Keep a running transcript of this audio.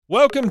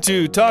Welcome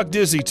to Talk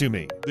Dizzy to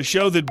Me, the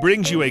show that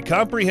brings you a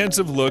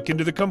comprehensive look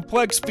into the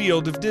complex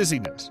field of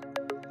dizziness.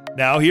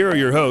 Now, here are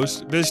your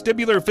hosts,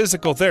 vestibular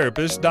physical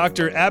therapist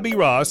Dr. Abby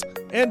Ross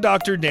and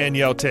Dr.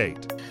 Danielle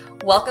Tate.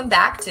 Welcome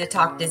back to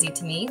Talk Dizzy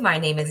to Me. My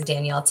name is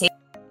Danielle Tate.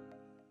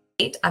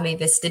 I'm a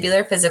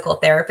vestibular physical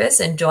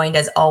therapist and joined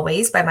as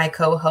always by my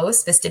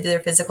co-host,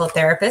 vestibular physical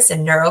therapist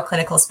and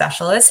neuroclinical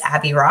specialist,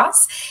 Abby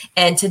Ross.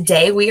 And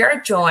today we are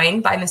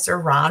joined by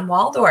Mr. Ron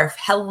Waldorf.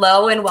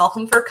 Hello and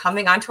welcome for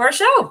coming onto our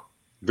show.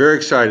 Very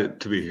excited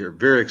to be here.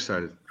 Very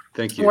excited.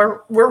 Thank you.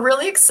 We're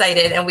really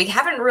excited, and we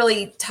haven't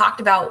really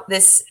talked about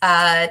this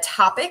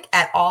topic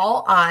at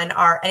all on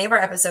any of our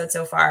episodes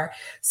so far.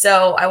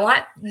 So I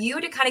want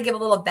you to kind of give a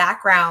little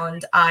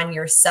background on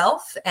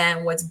yourself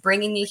and what's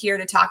bringing you here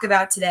to talk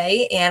about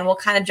today, and we'll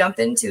kind of jump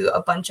into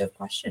a bunch of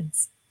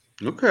questions.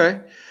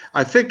 Okay.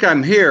 I think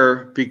I'm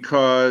here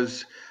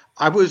because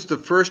I was the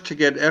first to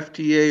get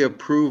FDA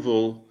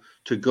approval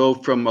to go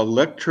from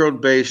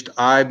electrode-based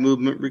eye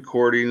movement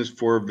recordings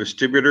for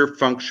vestibular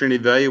function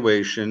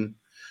evaluation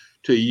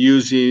to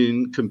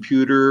using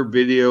computer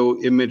video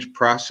image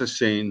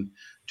processing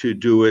to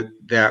do it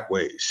that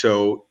way.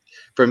 So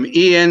from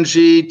ENG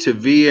to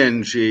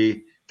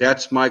VNG,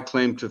 that's my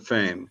claim to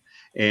fame.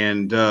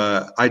 And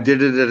I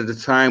did it at a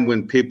time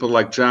when people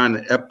like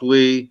John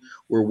Epley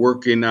were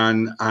working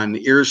on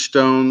ear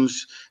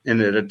stones, and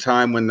at a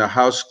time when the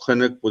House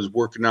Clinic was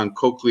working on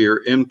cochlear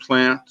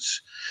implants,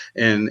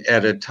 and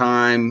at a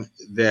time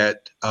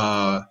that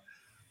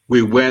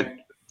we went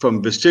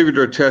from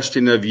vestibular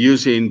testing of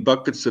using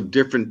buckets of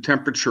different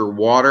temperature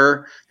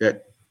water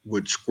that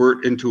would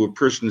squirt into a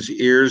person's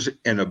ears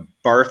in a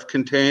barf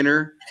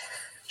container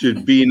to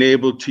being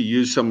able to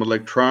use some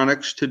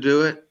electronics to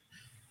do it.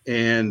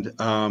 And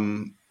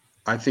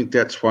I think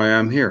that's why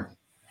I'm here.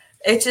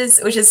 Which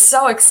is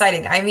so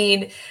exciting. I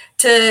mean,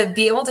 to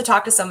be able to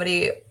talk to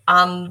somebody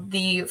on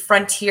the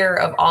frontier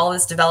of all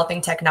this developing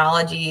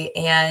technology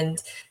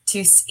and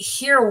to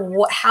hear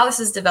how this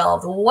is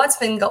developed, what's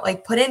been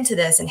put into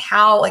this, and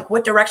how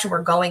what direction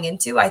we're going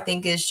into, I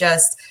think is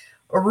just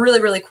a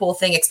really, really cool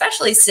thing,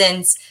 especially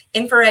since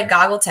infrared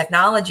goggle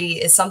technology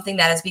is something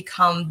that has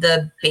become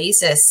the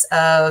basis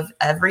of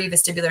every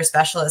vestibular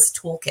specialist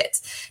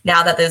toolkit.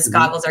 Now that those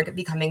goggles are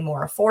becoming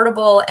more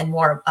affordable and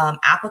more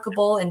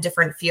applicable in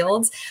different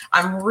fields,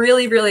 I'm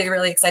really, really,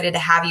 really excited to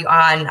have you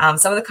on.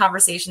 Some of the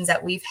conversations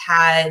that we've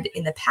had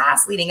in the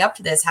past leading up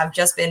to this have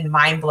just been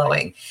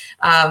mind-blowing.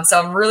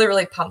 So I'm really,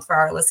 really pumped for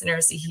our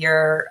listeners to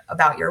hear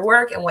about your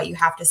work and what you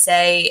have to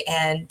say,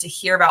 and to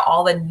hear about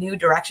all the new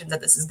directions that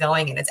this is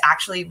going in. It's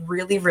actually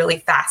really, really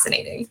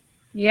fascinating.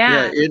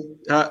 Yeah.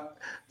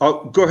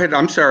 Go ahead.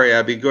 I'm sorry,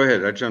 Abby. Go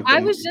ahead. I jumped in.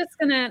 I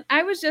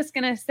was just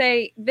gonna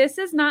say, this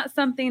is not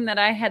something that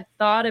I had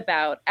thought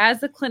about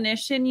as a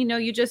clinician.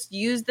 You just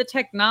use the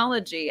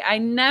technology. I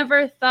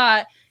never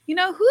thought,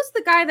 who's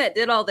the guy that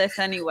did all this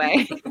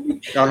anyway?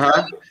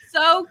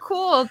 So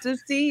cool to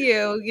see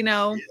you,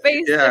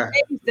 face to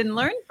face and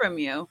learn from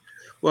you.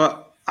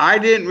 Well, I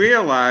didn't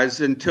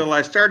realize until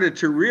I started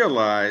to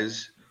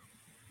realize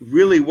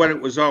really what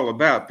it was all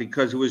about,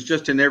 because it was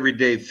just an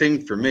everyday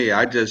thing for me.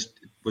 I just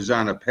was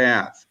on a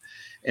path,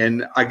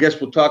 and I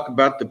guess we'll talk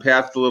about the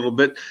path a little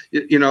bit.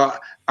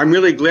 I'm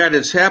really glad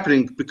it's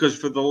happening, because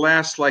for the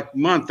last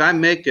month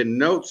I'm making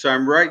notes.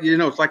 I'm writing,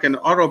 it's like an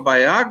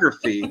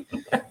autobiography.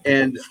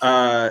 And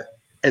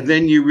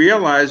then you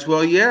realize,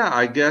 well, yeah,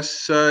 I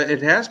guess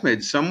it has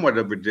made somewhat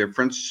of a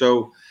difference.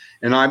 So,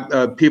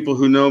 and people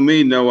who know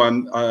me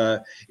know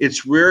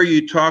it's rare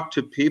you talk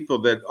to people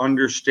that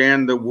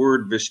understand the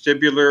word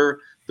vestibular,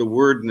 the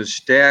word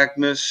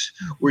nystagmus,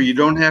 where you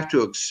don't have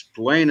to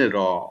explain it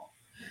all.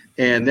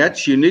 And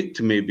that's unique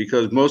to me,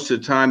 because most of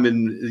the time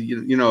in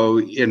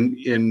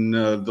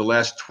the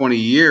last 20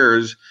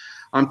 years,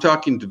 I'm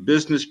talking to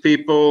business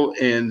people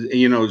and,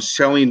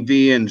 selling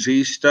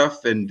VNG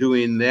stuff and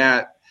doing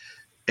that.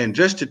 And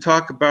just to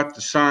talk about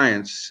the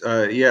science,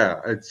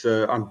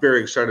 I'm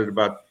very excited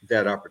about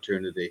that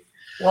opportunity.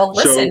 Well,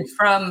 listen,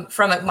 from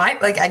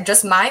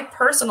my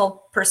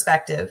personal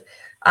perspective,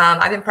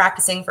 I've been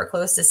practicing for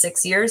close to 7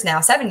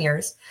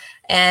 years.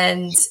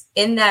 And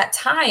in that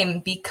time,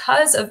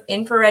 because of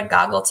infrared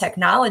goggle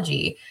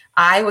technology,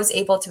 I was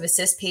able to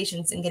assist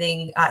patients in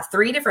getting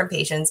 3 different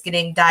patients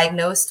getting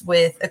diagnosed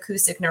with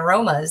acoustic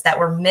neuromas that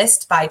were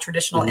missed by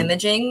traditional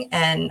imaging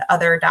and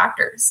other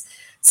doctors.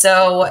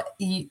 So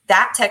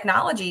that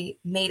technology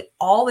made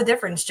all the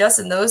difference just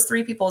in those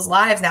 3 people's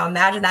lives. Now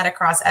imagine that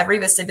across every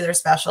vestibular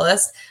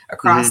specialist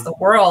across the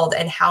world,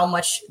 and how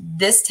much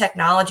this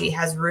technology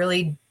has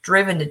really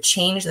driven to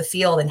change the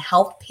field and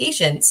help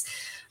patients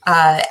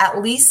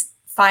at least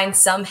find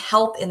some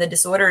help in the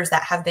disorders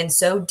that have been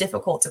so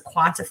difficult to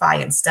quantify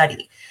and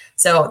study.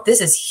 So this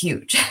is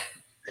huge.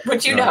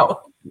 What you know?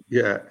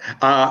 Yeah,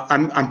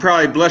 I'm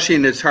probably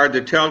blushing. It's hard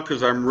to tell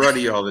because I'm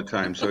ruddy all the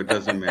time, so it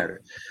doesn't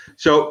matter.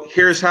 So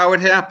here's how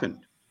it happened.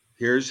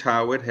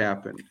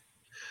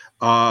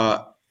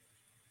 I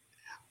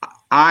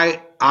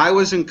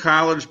was in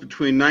college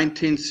between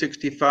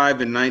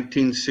 1965 and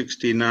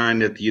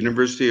 1969 at the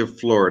University of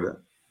Florida.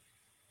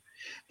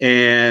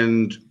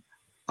 And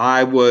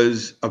I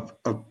was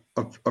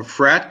a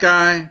frat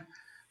guy.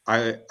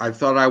 I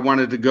thought I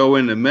wanted to go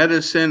into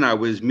medicine. I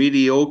was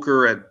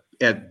mediocre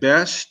at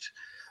best.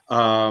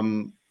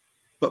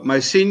 But my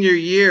senior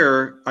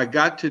year, I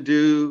got to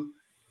do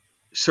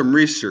some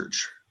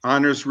research,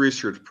 honors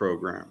research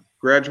program,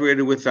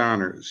 graduated with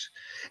honors.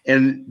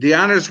 And the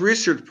honors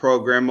research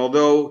program,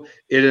 although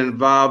it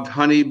involved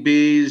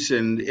honeybees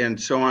and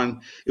so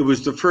on, it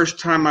was the first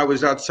time I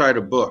was outside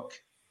a book.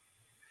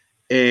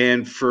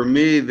 And for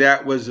me,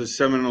 that was a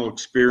seminal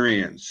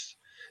experience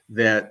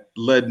that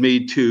led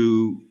me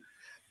to,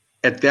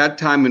 at that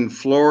time in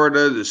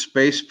Florida, the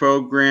space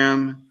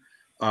program.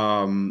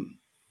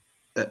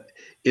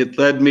 It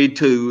led me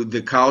to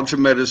the College of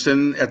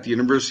Medicine at the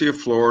University of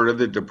Florida,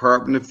 the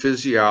Department of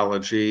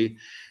Physiology,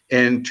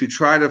 and to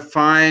try to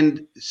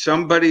find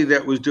somebody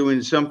that was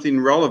doing something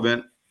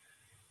relevant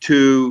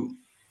to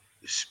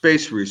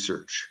space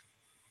research.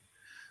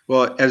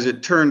 Well, as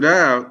it turned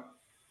out,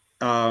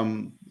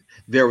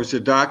 there was a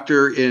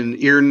doctor in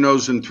ear,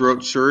 nose, and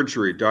throat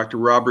surgery, Dr.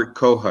 Robert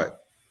Kohut,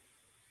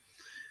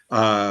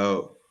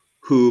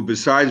 who,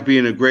 besides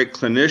being a great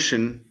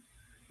clinician,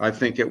 I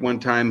think at one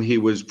time he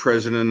was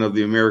president of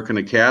the American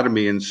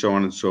Academy and so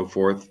on and so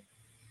forth.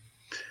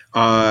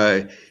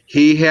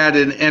 He had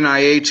an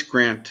NIH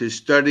grant to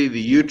study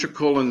the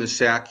utricle and the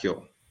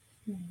saccule.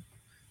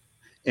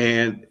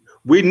 And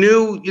we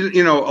knew,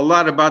 a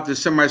lot about the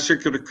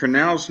semicircular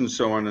canals and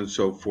so on and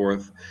so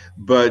forth,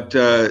 but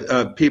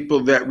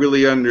people that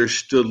really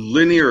understood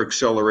linear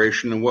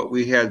acceleration and what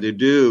we had to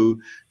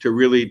do to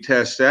really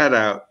test that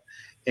out.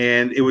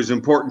 And it was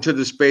important to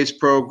the space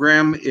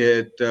program.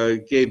 It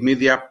gave me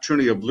the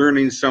opportunity of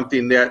learning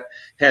something that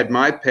had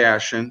my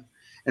passion.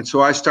 And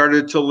so I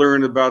started to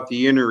learn about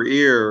the inner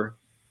ear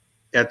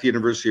at the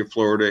University of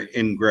Florida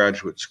in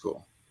graduate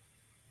school.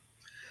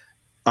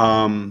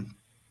 I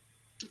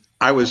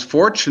was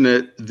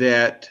fortunate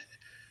that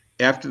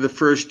after the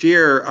first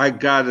year, I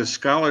got a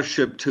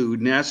scholarship to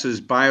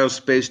NASA's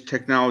Biospace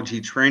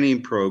Technology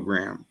Training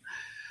Program.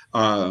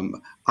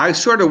 I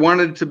sort of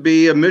wanted to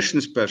be a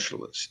mission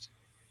specialist.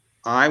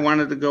 I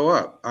wanted to go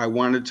up. I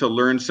wanted to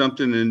learn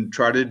something and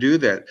try to do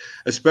that.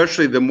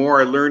 Especially the more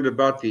I learned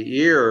about the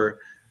ear,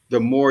 the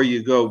more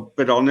you go,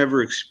 but I'll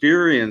never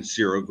experience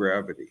zero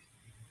gravity.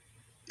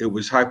 It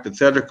was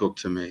hypothetical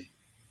to me.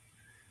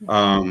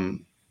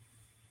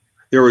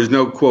 There was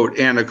no, quote,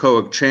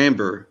 anechoic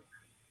chamber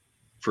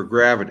for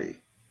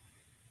gravity.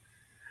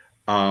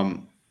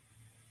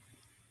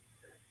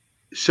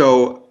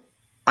 So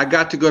I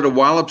got to go to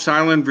Wallops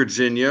Island,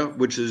 Virginia,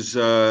 which is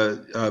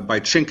by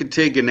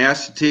Chincoteague and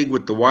Assateague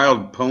with the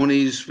wild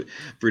ponies,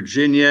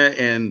 Virginia,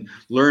 and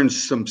learn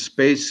some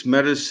space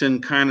medicine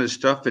kind of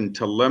stuff and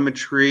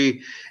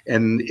telemetry.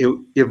 And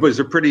it was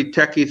a pretty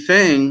techie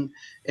thing.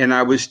 And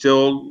I was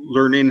still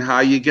learning how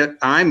you get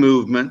eye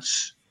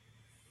movements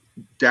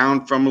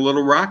down from a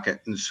little rocket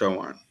and so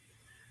on.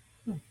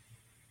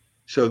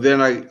 So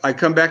then I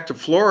come back to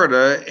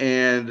Florida,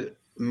 and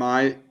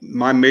my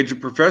major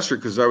professor,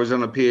 because I was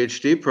on a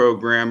PhD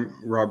program,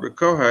 Robert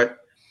Kohut,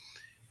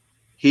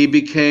 he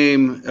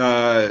became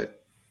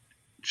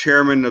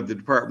chairman of the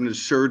Department of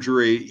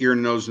Surgery, Ear,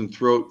 Nose, and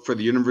Throat for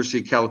the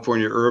University of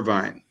California,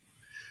 Irvine.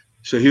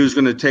 So he was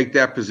going to take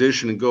that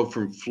position and go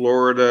from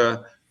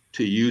Florida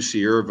to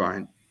UC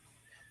Irvine.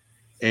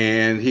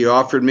 And he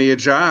offered me a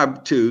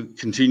job to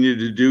continue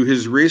to do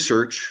his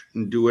research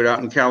and do it out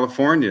in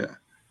California.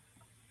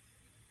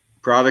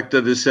 Product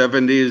of the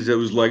 70s, it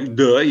was like,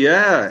 duh,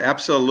 yeah,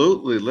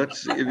 absolutely.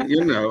 Let's,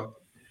 No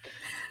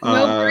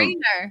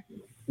brainer.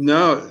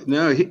 No.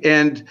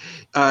 And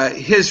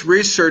his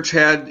research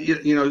had,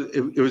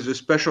 it was a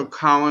special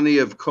colony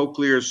of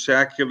cochlear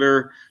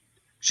saccular.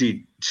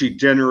 She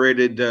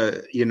generated,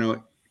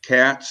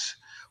 cats.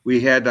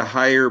 We had to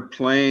hire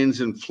planes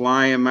and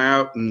fly them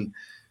out. And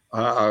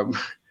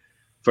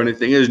funny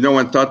thing is, no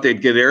one thought they'd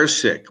get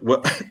airsick.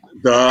 Well,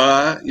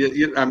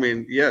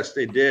 yes,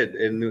 they did.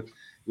 And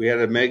we had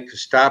to make a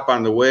stop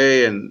on the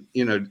way, and,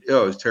 it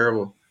was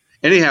terrible.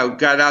 Anyhow,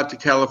 got out to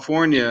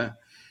California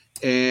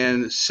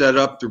and set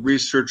up the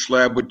research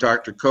lab with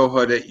Dr.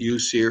 Kohut at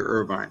UC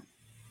Irvine.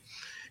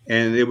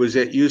 And it was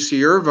at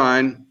UC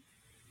Irvine,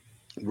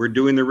 we're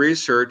doing the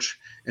research,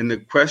 and the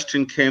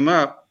question came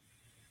up,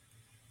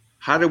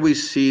 how do we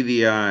see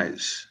the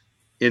eyes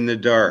in the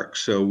dark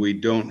so we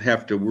don't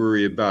have to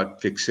worry about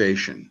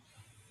fixation?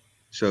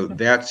 So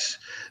that's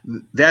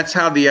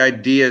how the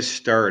idea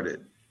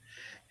started.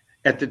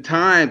 At the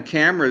time,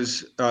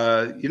 cameras,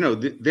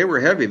 they were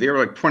heavy. They were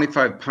like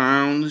 25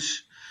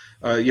 pounds.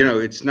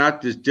 It's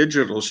not this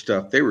digital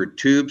stuff. They were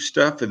tube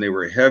stuff, and they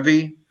were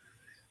heavy.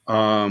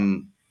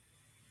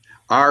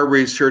 Our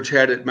research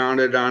had it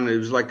mounted on, it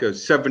was like a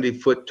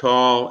 70-foot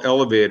tall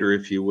elevator,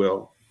 if you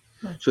will,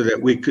 so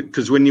that we could,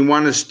 because when you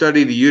want to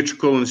study the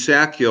utricle and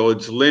saccule,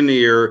 it's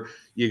linear.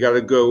 You got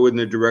to go in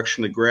the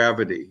direction of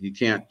gravity. You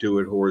can't do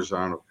it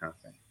horizontal kind of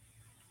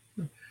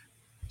thing.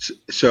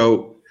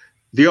 So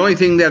the only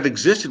thing that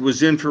existed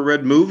was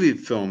infrared movie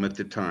film at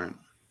the time.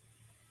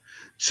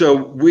 So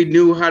we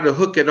knew how to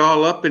hook it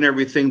all up and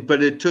everything,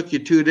 but it took you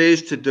 2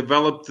 days to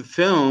develop the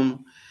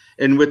film.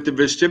 And with the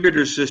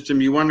vestibular system,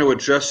 you want to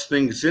adjust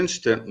things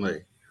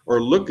instantly or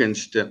look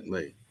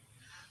instantly.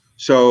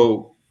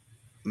 So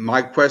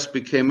my quest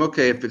became,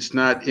 okay, if it's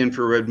not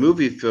infrared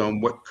movie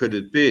film, what could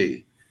it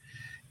be?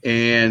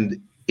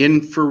 And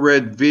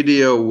infrared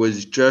video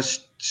was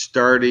just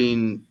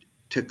starting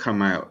to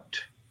come out.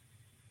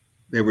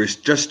 They were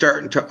just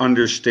starting to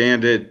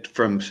understand it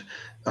from,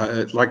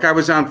 like I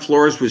was on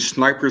floors with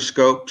sniper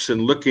scopes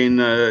and looking,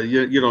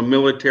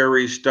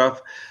 military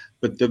stuff,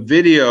 but the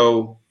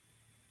video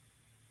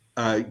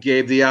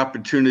gave the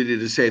opportunity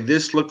to say,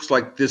 this looks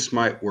like this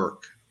might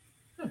work.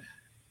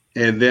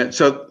 And then,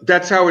 so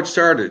that's how it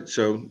started.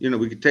 So,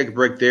 we could take a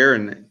break there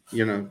and,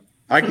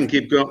 I can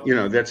keep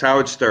going, that's how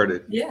it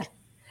started. Yeah.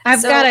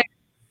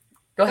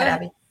 Go ahead,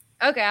 Abby.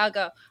 Okay, I'll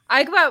go.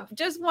 I got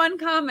just one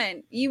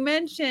comment. You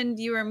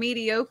mentioned you were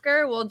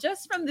mediocre. Well,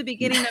 just from the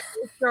beginning of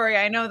the story,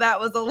 I know that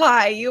was a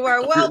lie. You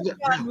are well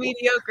beyond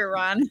mediocre,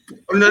 Ron.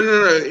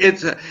 No.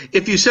 It's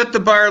if you set the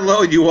bar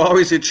low, you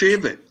always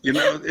achieve it.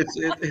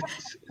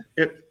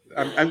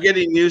 I'm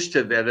getting used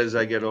to that as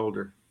I get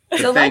older.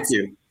 So thank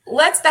you.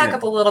 Let's back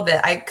up a little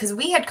bit, because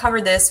we had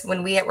covered this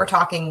when we were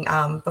talking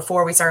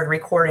before we started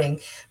recording,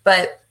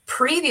 but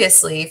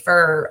previously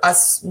for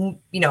us,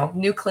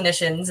 new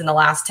clinicians in the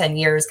last 10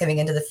 years coming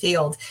into the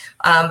field,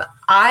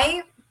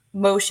 eye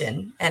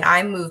motion and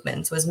eye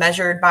movements was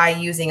measured by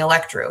using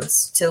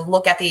electrodes to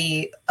look at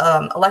the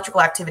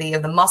electrical activity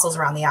of the muscles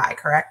around the eye,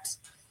 correct?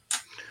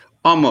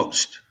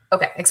 Almost.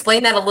 Okay,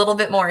 explain that a little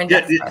bit more in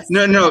depth.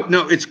 No,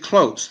 it's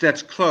close.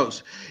 That's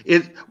close.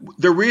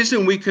 The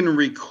reason we can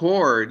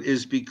record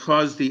is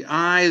because the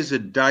eye is a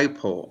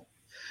dipole.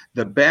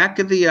 The back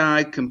of the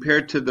eye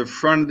compared to the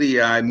front of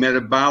the eye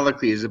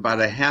metabolically is about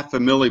a half a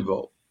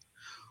millivolt.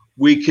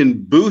 We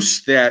can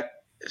boost that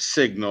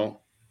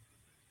signal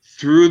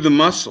through the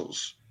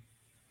muscles.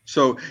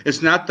 So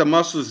it's not the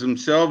muscles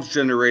themselves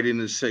generating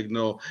the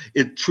signal.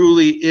 It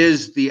truly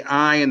is the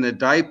eye and the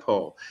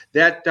dipole.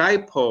 That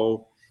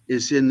dipole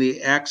is in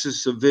the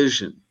axis of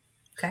vision,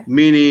 okay.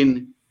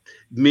 Meaning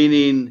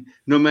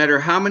no matter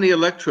how many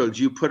electrodes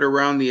you put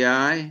around the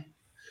eye,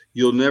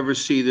 you'll never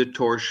see the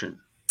torsion.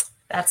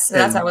 That's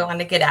how we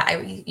wanted to get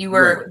at. You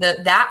were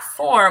right. That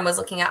form was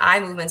looking at eye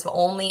movements, but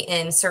only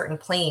in certain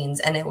planes,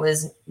 and it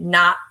was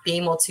not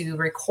being able to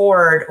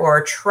record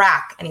or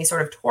track any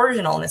sort of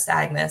torsional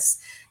nystagmus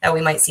that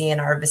we might see in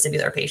our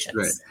vestibular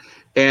patients.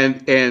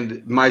 Right.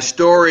 And my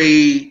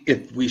story,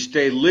 if we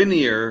stay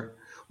linear,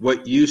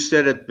 what you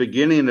said at the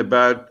beginning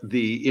about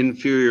the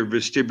inferior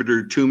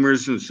vestibular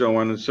tumors and so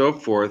on and so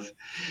forth,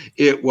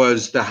 it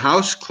was the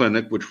House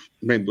Clinic, which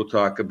maybe we'll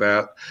talk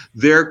about,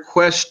 their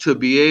quest to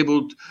be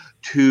able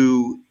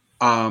to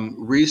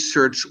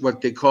research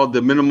what they called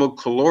the minimal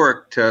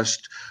caloric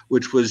test,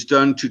 which was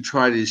done to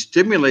try to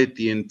stimulate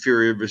the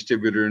inferior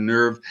vestibular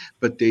nerve,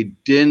 but they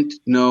didn't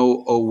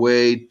know a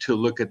way to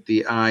look at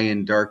the eye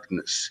in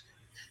darkness.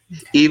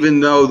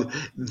 Even though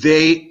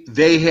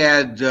they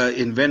had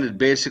invented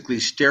basically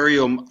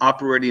stereo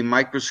operating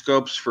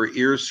microscopes for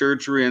ear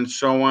surgery and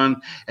so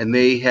on, and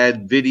they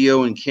had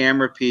video and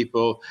camera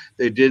people,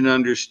 they didn't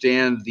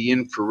understand the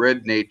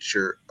infrared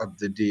nature of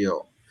the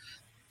deal.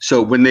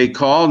 So when they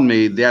called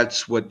me,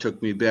 that's what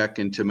took me back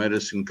into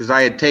medicine, because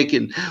I had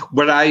taken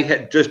what I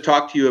had just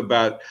talked to you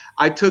about.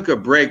 I took a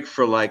break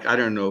for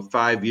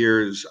 5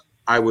 years.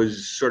 I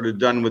was sort of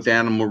done with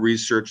animal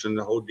research and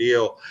the whole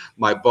deal.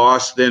 My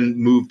boss then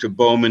moved to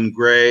Bowman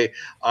Gray.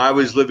 I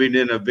was living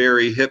in a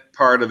very hip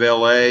part of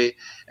LA,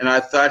 and I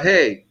thought,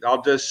 hey,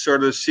 I'll just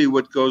sort of see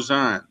what goes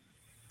on.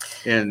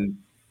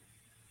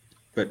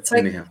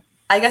 Anyhow.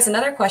 I guess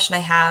another question I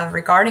have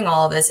regarding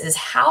all of this is,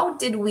 how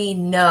did we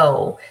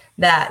know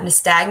that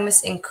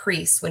nystagmus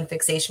increased when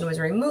fixation was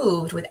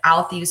removed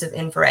without the use of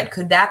infrared?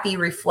 Could that be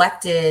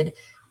reflected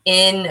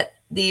in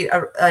the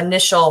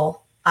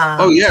initial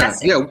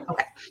testing?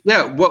 Okay.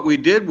 Yeah. What we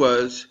did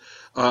was,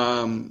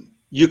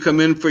 you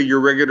come in for your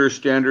regular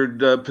standard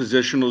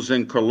positionals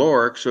and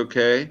calorics.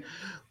 Okay.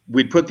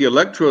 We'd put the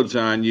electrodes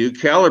on you,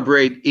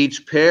 calibrate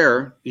each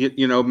pair,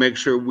 make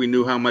sure we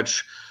knew how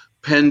much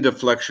pen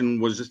deflection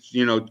was,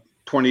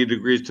 20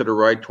 degrees to the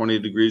right, 20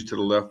 degrees to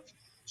the left,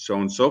 so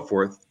on and so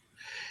forth.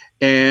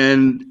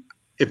 And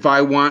if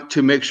I want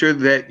to make sure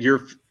that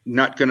you're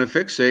not going to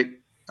fixate,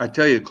 I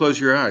tell you,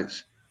 close your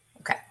eyes.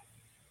 Okay.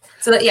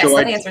 So that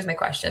answers my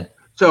question.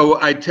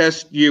 So I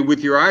test you with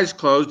your eyes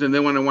closed, and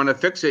then when I want to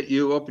fix it,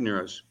 you open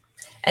your eyes.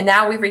 And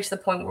now we've reached the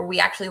point where we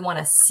actually want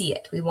to see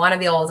it. We want to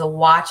be able to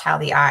watch how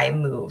the eye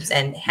moves,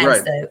 and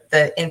hence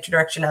the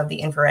introduction of the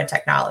infrared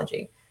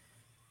technology.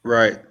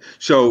 Right.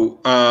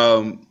 So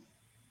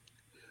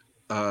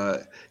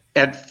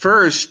at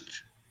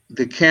first,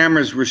 the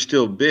cameras were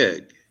still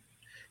big,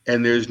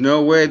 and there's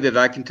no way that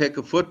I can take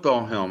a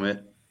football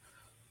helmet,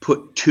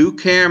 put 2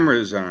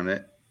 cameras on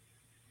it,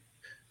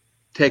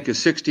 take a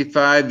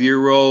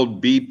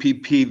 65-year-old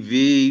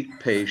BPPV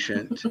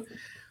patient,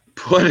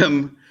 put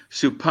him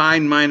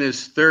supine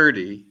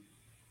 -30,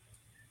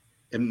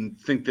 and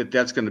think that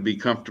that's going to be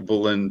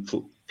comfortable and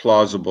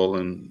plausible,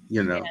 and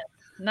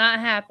not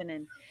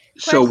happening.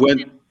 So go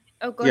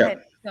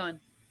ahead. Go on.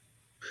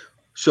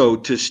 So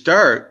to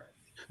start,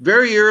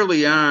 very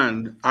early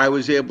on, I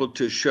was able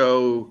to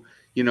show,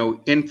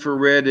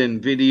 infrared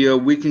and video.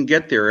 We can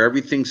get there.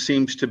 Everything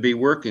seems to be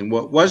working.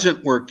 What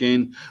wasn't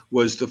working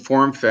was the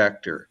form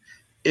factor.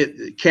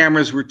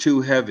 Cameras were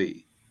too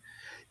heavy.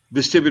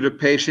 Vestibular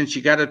patients,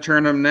 you got to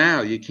turn them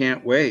now. You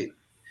can't wait.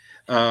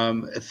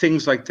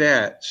 Things like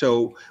that.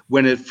 So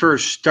when it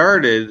first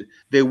started,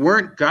 they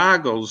weren't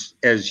goggles,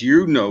 as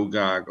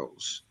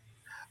goggles.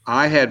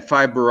 I had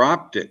fiber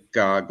optic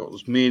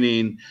goggles,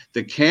 meaning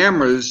the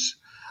cameras,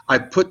 I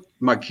put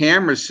my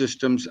camera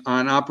systems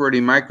on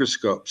operating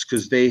microscopes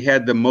because they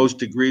had the most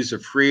degrees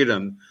of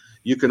freedom.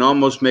 You can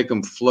almost make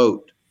them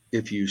float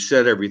if you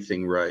set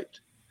everything right.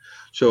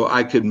 So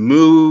I could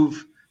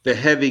move the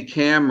heavy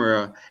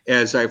camera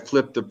as I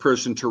flipped the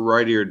person to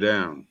right ear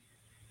down.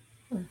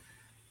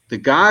 The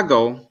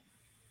goggle,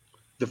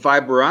 the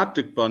fiber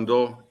optic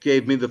bundle,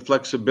 gave me the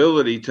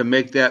flexibility to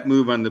make that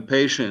move on the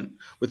patient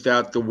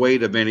without the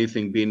weight of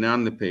anything being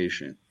on the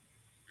patient.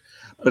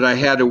 But I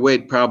had to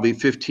wait probably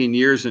 15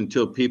 years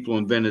until people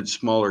invented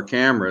smaller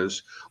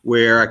cameras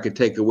where I could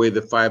take away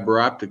the fiber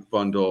optic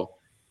bundle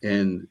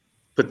and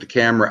put the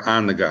camera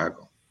on the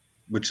goggle,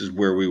 which is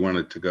where we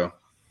wanted to go.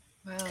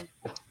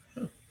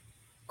 Wow.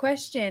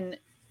 Question.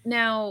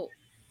 Now,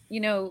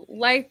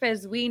 life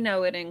as we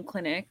know it in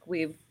clinic,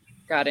 we've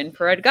got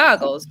infrared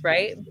goggles,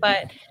 right?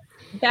 But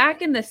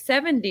back in the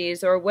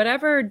 70s or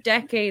whatever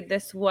decade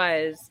this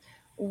was,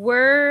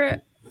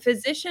 were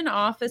physician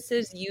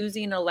offices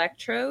using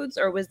electrodes,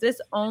 or was this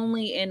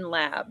only in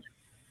lab?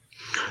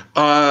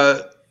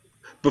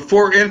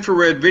 Before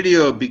infrared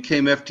video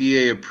became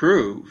FDA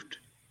approved,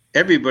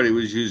 everybody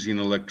was using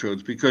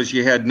electrodes because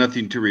you had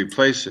nothing to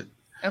replace it.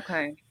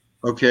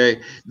 Okay.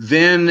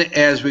 Then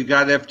as we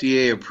got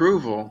FDA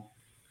approval,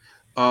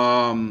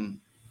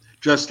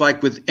 just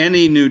like with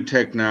any new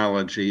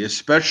technology,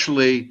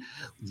 especially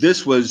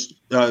this was,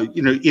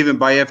 even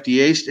by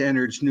FDA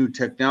standards, new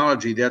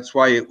technology. That's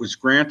why it was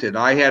granted.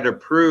 I had to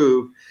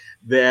prove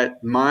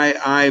that my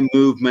eye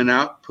movement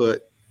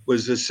output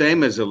was the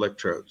same as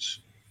electrodes.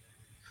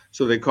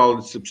 So they called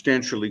it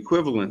substantial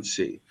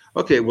equivalency.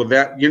 Okay, well,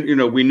 that,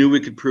 we knew we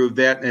could prove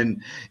that,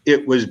 and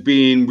it was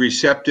being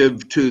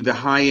receptive to the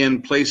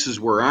high-end places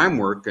where I'm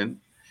working.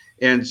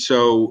 And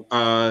so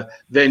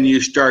then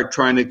you start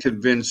trying to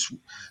convince,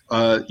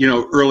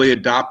 early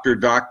adopter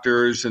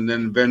doctors, and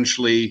then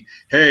eventually,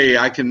 hey,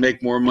 I can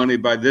make more money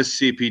by this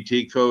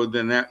CPT code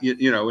than that,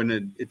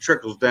 and it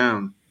trickles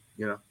down,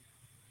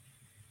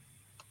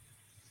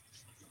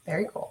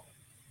 Very cool.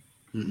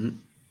 Mm-hmm.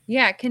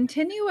 Yeah,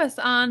 continue us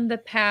on the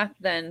path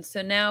then.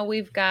 So now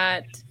we've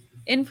got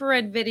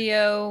infrared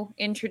video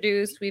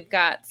introduced. We've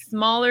got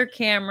smaller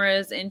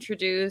cameras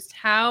introduced.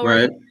 How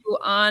are you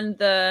on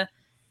the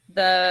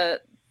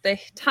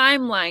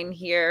timeline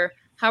here?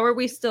 How are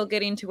we still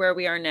getting to where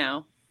we are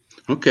now?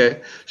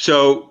 Okay,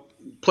 so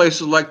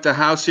places like the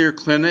House Ear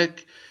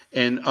Clinic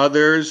and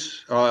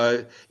others,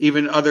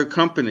 even other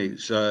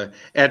companies.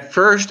 At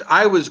first,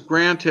 I was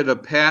granted a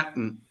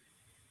patent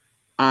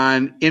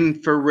on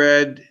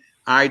infrared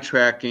eye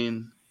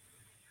tracking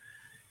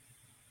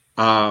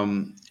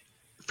from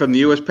the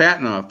U.S.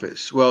 Patent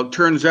Office. Well, it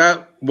turns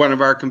out one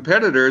of our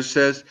competitors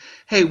says,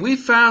 hey, we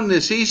found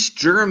this East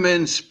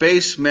German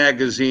space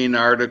magazine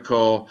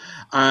article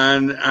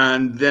on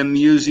them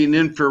using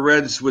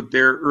infrareds with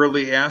their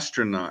early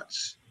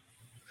astronauts.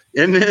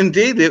 And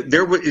indeed,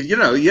 there was,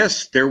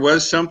 yes, there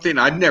was something.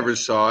 I never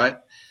saw it.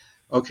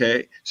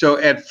 Okay. So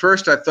at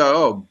first I thought,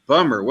 oh,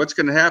 bummer, what's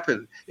going to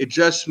happen? It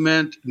just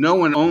meant no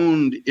one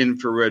owned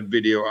infrared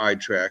video eye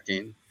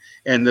tracking.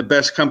 And the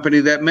best company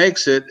that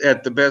makes it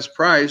at the best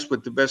price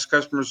with the best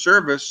customer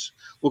service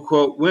will,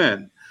 quote,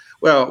 win.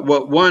 Well,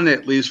 what won,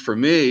 at least for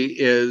me,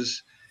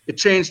 is it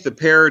changed the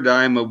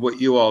paradigm of what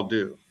you all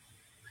do.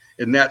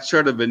 And that's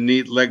sort of a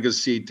neat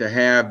legacy to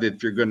have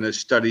if you're going to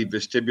study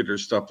vestibular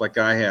stuff like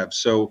I have.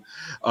 So,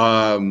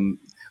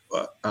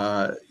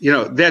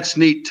 that's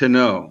neat to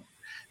know.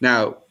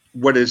 Now,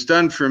 what it's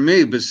done for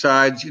me,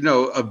 besides,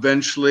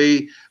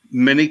 eventually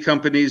many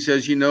companies,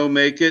 as you know,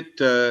 make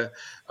it,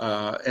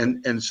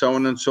 and so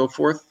on and so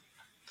forth.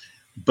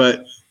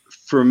 But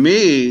for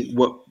me,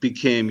 what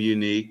became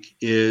unique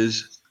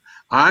is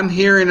I'm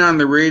hearing on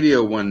the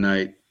radio one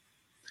night,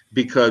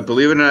 because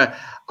believe it or not,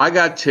 I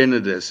got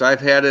tinnitus. I've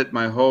had it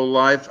my whole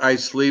life. I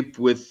sleep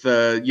with,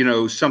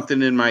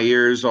 something in my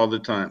ears all the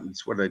time.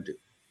 It's what I do.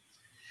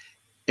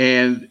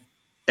 And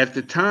at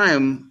that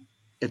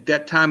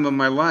time of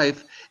my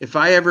life, if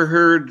I ever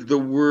heard the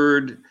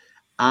word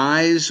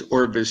eyes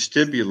or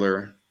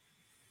vestibular,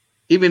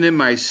 even in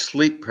my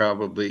sleep,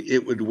 probably,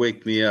 it would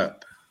wake me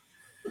up.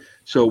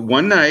 So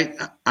one night,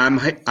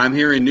 I'm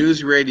hearing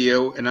news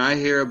radio, and I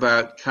hear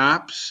about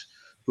cops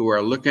who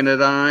are looking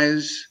at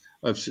eyes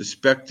of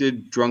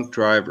suspected drunk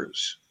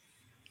drivers.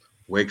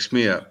 Wakes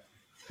me up.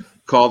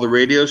 Call the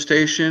radio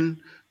station,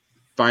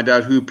 find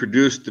out who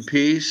produced the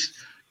piece,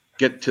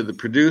 get to the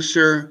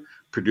producer,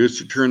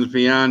 Producer turns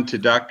me on to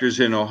doctors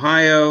in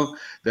Ohio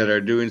that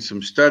are doing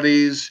some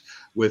studies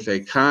with a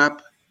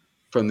cop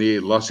from the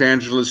Los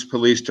Angeles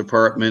Police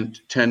Department,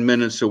 10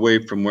 minutes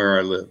away from where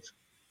I live.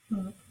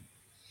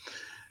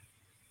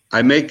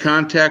 I make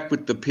contact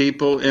with the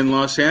people in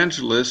Los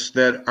Angeles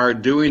that are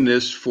doing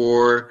this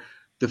for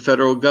the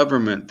federal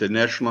government, the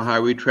National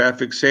Highway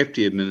Traffic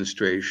Safety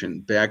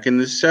Administration. Back in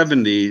the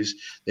 70s,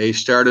 they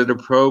started a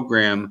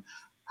program,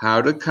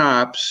 How do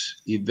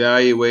Cops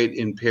Evaluate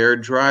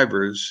Impaired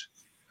Drivers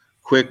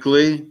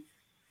quickly,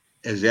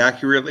 as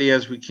accurately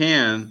as we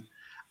can,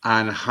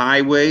 on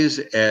highways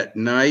at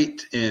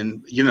night,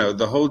 and, you know,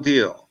 the whole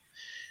deal.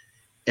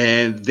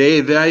 And they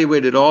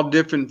evaluated all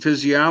different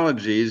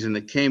physiologies, and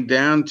it came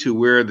down to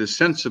where the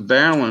sense of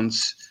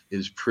balance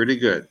is pretty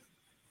good.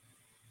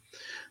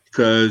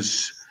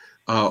 Because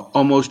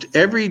almost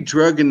every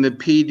drug in the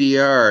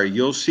PDR,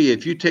 you'll see,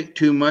 if you take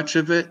too much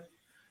of it,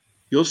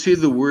 you'll see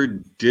the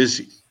word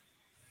dizzy.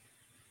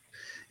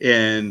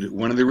 And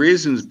one of the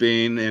reasons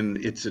being, and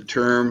it's a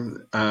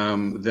term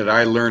that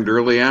I learned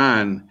early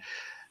on,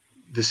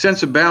 the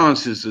sense of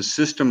balance is a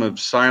system of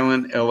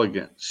silent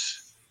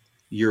elegance.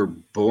 You're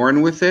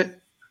born with it.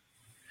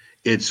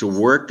 It's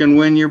working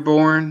when you're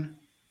born.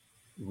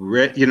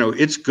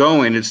 It's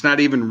going. It's not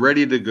even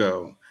ready to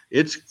go.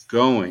 It's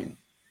going.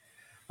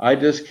 I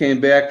just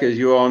came back, as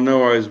you all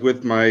know, I was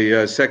with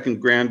my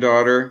second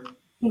granddaughter,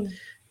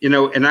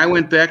 and I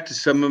went back to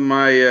some of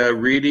my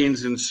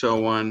readings and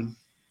so on.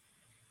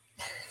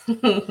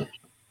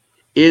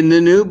 In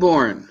the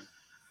newborn,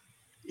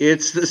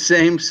 it's the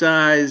same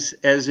size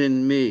as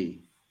in me.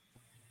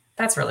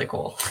 That's really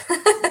cool.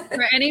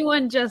 For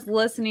anyone just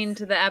listening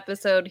to the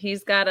episode,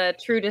 he's got a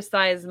true to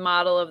size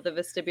model of the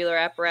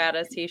vestibular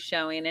apparatus he's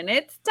showing, and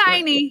it's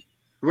tiny.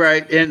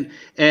 Right.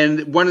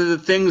 And one of the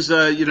things,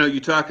 you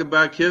talk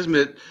about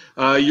Kismet,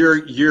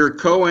 your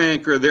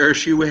co-anchor there,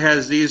 she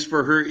has these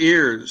for her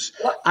ears.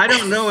 I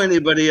don't know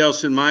anybody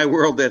else in my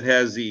world that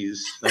has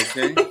these.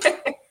 Okay.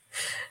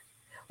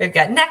 We've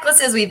got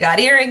necklaces, we've got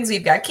earrings,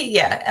 we've got key.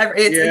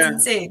 It's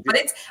insane. But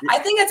I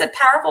think it's a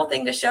powerful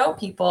thing to show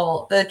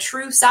people the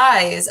true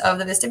size of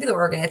the vestibular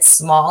organ. It's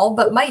small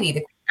but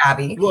mighty,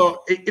 Abby.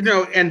 Well,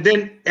 and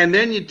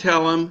then you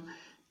tell them,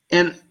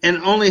 and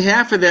only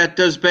half of that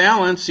does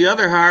balance. The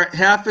other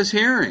half is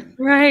hearing.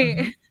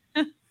 Right.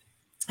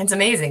 It's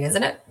amazing,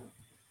 isn't it?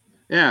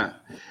 Yeah.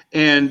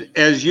 And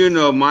as you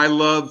know, my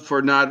love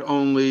for not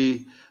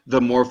only the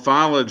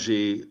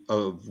morphology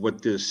of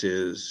what this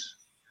is,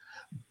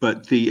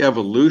 but the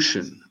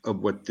evolution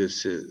of what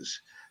this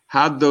is.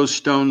 How'd those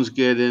stones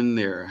get in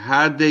there?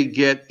 How'd they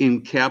get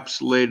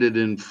encapsulated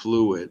in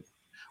fluid?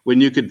 When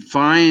you could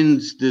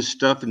find this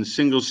stuff in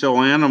single cell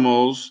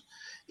animals,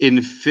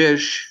 in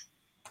fish,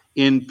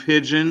 in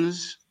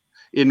pigeons,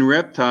 in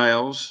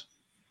reptiles.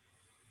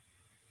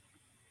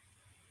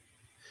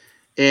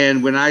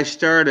 And when I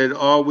started,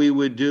 all we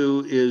would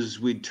do is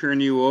we'd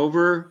turn you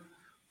over,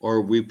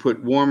 or we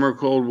put warm or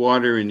cold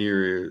water in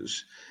your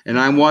ears. And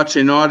I'm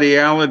watching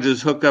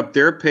audiologists hook up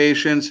their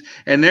patients,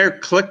 and they're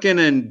clicking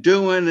and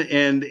doing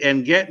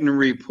and getting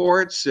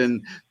reports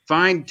and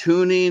fine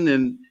tuning,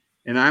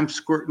 and I'm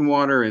squirting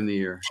water in the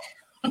ear.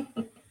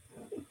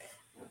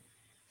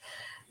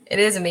 It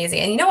is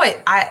amazing. And you know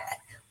what?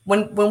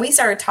 When we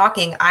started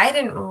talking, I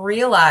didn't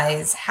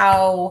realize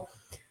how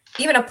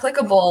even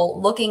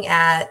applicable looking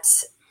at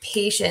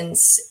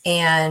patients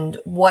and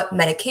what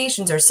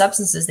medications or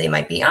substances they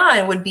might be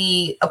on would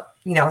be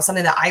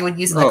something that I would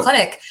use in the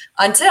clinic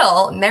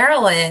until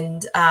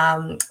Maryland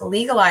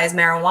legalized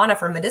marijuana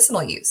for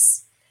medicinal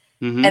use.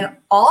 Mm-hmm. And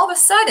all of a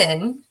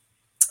sudden,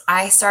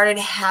 I started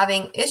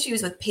having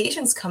issues with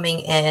patients coming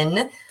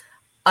in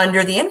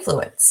under the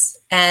influence.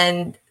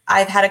 And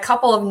I've had a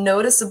couple of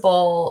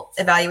noticeable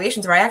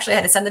evaluations where I actually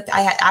had to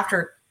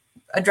after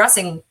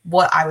addressing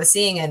what I was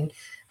seeing and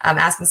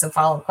asking some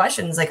follow-up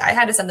questions, like I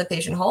had to send the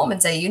patient home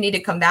and say, you need to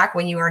come back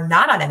when you are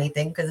not on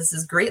anything, because this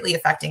is greatly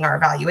affecting our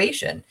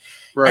evaluation.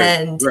 Right,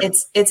 and right.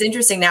 It's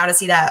interesting now to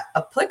see that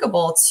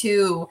applicable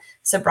to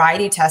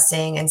sobriety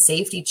testing and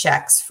safety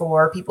checks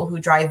for people who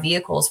drive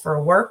vehicles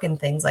for work and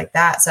things like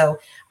that. So,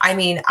 I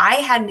mean, I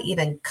hadn't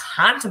even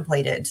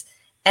contemplated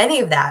any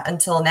of that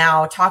until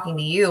now, talking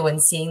to you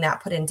and seeing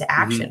that put into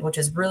action, mm-hmm. which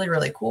is really,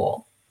 really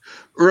cool.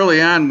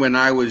 Early on, when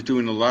I was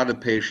doing a lot of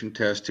patient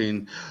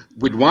testing,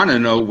 we'd want to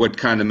know what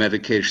kind of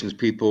medications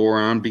people were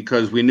on,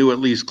 because we knew, at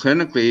least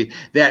clinically,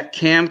 that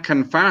can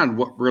confound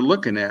what we're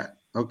looking at.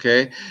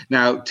 Okay.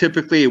 Now,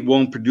 typically, it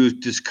won't produce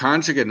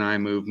disconjugate eye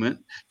movement.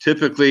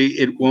 Typically,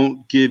 it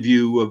won't give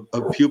you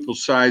a pupil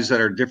size that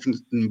are different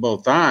in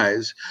both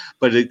eyes,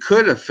 but it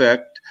could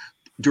affect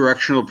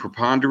directional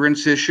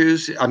preponderance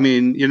issues. I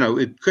mean,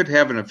 it could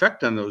have an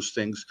effect on those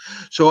things.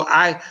 So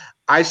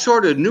I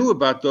sort of knew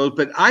about those,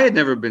 but I had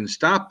never been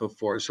stopped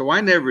before. So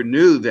I never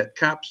knew that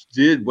cops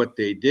did what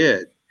they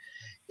did.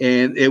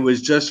 And it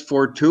was just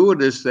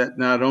fortuitous that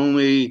not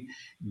only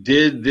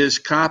did this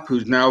cop,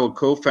 who's now a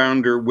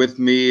co-founder with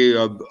me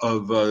of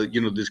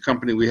this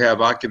company we have,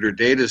 Ocular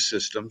Data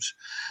Systems.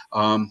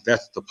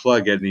 That's the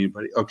plug,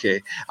 anybody.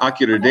 Okay.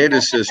 Ocular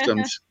Data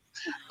Systems.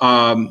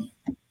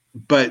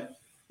 But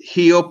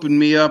he opened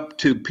me up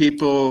to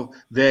people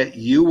that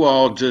you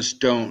all just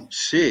don't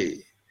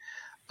see.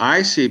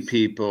 I see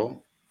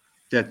people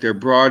that they're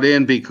brought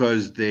in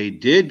because they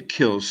did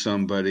kill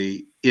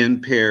somebody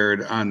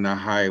impaired on the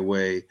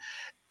highway,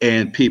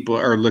 and people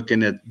are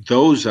looking at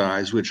those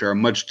eyes, which are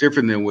much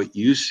different than what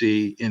you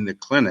see in the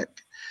clinic.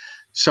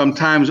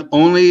 Sometimes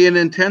only in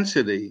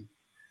intensity,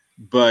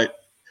 but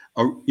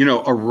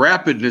a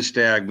rapid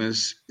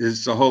nystagmus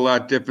is a whole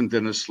lot different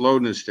than a slow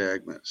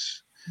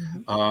nystagmus.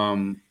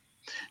 Mm-hmm.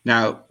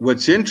 Now,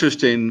 what's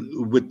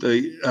interesting with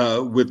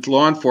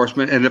law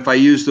enforcement, and if I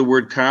use the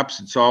word cops,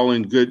 it's all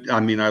in good. I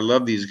mean, I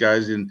love these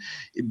guys, and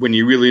when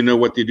you really know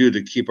what they do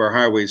to keep our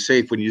highways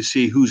safe, when you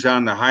see who's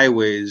on the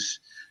highways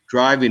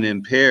driving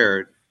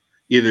impaired,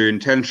 either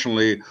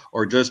intentionally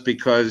or just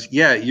because,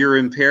 you're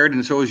impaired,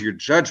 and so is your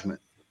judgment.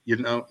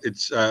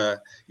 It's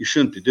you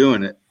shouldn't be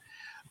doing it.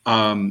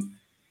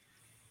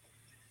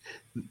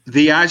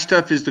 The eye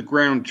stuff is the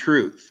ground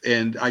truth.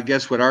 And I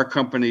guess what our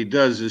company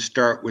does is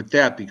start with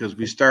that, because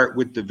we start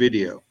with the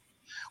video.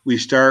 We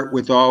start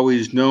with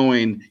always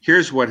knowing,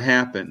 here's what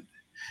happened.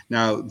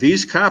 Now,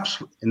 these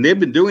cops, and they've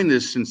been doing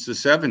this since the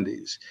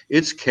 70s.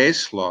 It's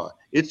case law.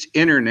 It's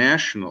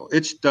international.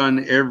 It's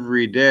done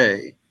every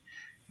day.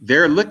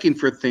 They're looking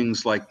for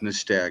things like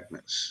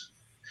nystagmus.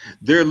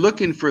 They're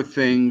looking for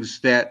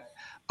things that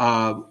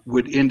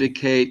would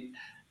indicate,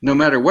 no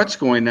matter what's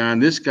going on,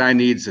 this guy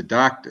needs a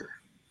doctor.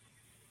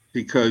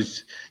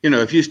 Because,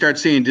 if you start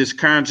seeing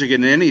disconjugate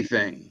in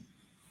anything,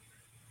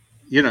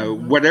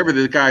 whatever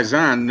the guy's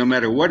on, no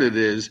matter what it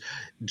is,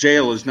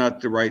 jail is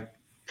not the right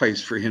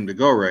place for him to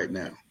go right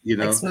now.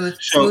 Like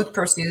smooth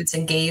pursuits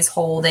and gaze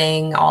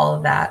holding, all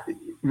of that.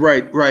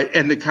 Right.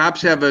 And the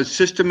cops have a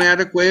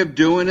systematic way of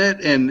doing it.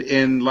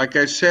 And like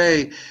I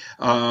say,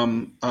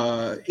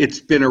 it's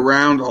been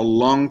around a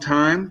long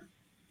time.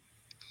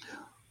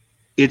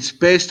 It's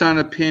based on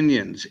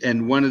opinions.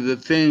 And one of the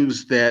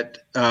things that,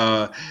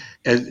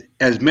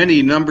 as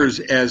many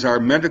numbers as our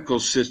medical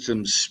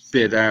system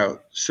spit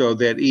out, so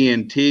that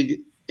ENT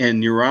and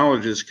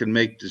neurologists can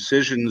make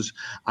decisions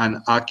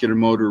on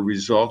oculomotor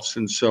results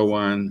and so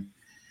on,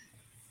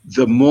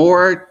 the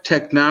more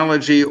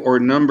technology or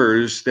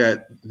numbers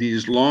that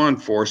these law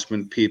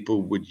enforcement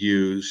people would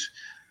use,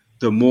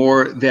 the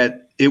more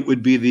that it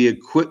would be the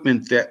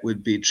equipment that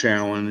would be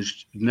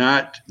challenged,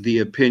 not the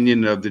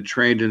opinion of the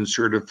trained and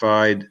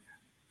certified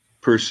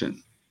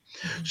person.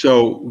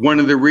 So one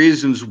of the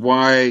reasons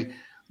why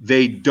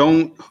they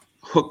don't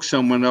hook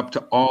someone up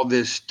to all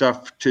this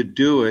stuff to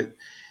do it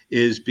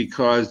is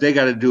because they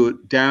got to do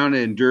it down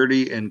and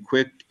dirty and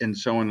quick and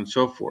so on and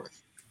so forth.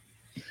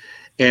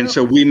 And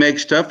so we make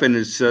stuff, and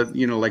it's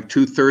like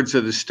 2/3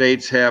 of the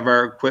states have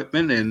our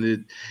equipment,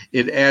 and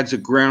it adds a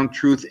ground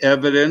truth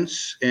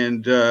evidence.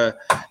 And no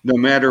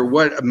matter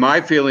what, my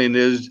feeling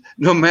is,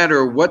 no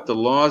matter what the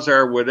laws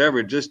are,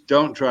 whatever, just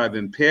don't drive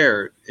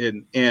impaired.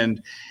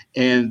 And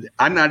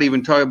I'm not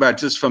even talking about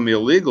just from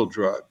illegal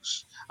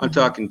drugs. I'm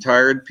talking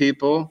tired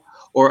people,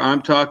 or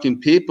I'm talking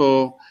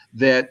people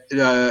that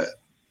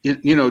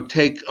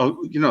take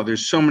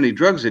there's so many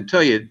drugs that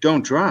tell you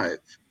don't drive.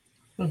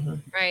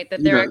 Right,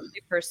 that they're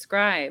actually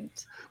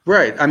prescribed.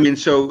 Right. I mean,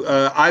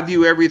 so I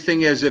view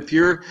everything as if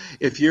you're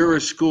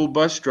a school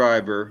bus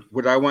driver,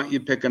 would I want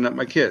you picking up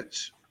my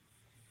kids?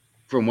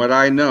 From what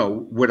I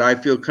know, would I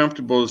feel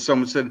comfortable if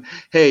someone said,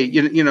 hey,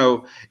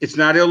 it's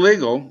not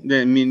illegal.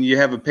 I mean, you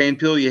have a pain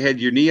pill, you had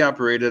your knee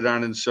operated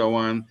on and so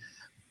on,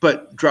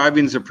 but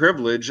driving's a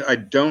privilege. I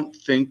don't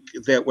think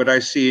that what I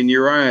see in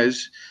your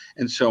eyes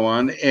and so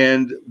on.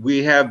 And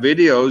we have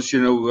videos,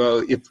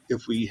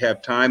 if we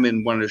have time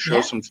and want to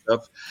show some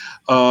stuff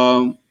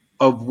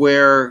of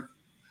where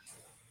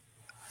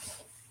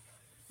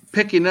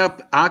picking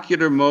up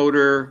ocular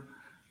motor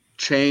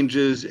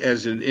changes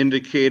as an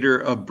indicator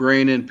of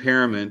brain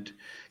impairment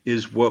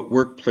is what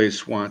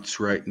workplace wants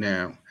right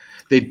now.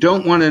 They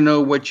don't want to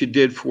know what you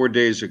did 4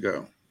 days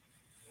ago.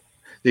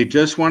 They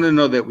just want to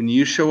know that when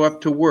you show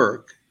up to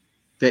work,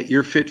 that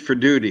you're fit for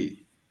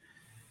duty.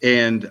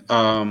 And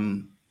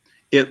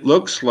it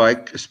looks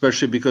like,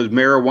 especially because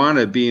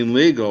marijuana being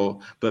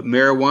legal, but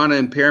marijuana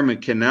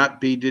impairment cannot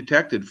be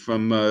detected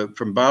from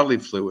bodily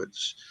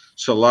fluids,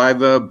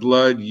 saliva,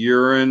 blood,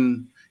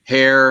 urine,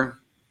 hair.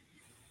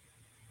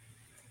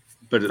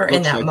 But it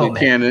looks like they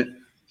can.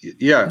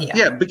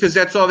 Yeah, because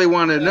that's all they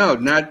want to know.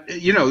 Not,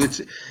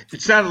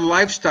 it's not a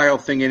lifestyle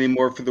thing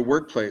anymore for the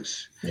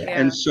workplace. Yeah.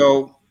 And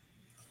so,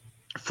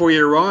 for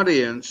your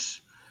audience,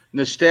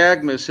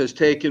 nystagmus has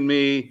taken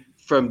me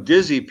from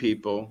dizzy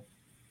people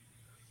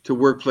to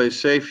workplace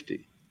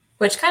safety.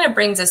 Which kind of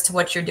brings us to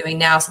what you're doing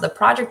now. So the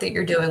project that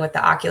you're doing with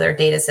the Ocular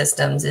Data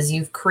Systems is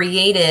you've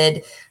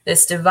created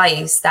this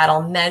device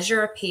that'll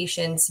measure a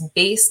patient's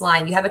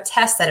baseline. You have a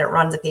test that it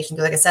runs a patient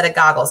through, like a set of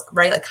goggles,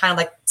 right? Like kind of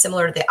like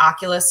similar to the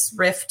Oculus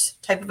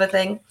Rift type of a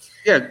thing.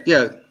 Yeah.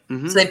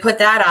 Mm-hmm. So they put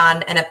that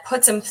on, and it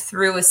puts them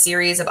through a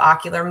series of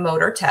ocular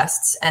motor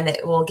tests, and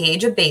it will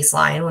gauge a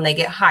baseline when they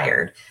get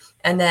hired.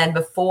 And then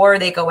before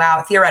they go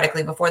out,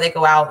 theoretically, before they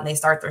go out and they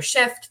start their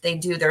shift, they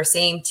do their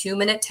same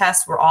 2-minute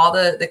test where all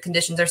the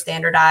conditions are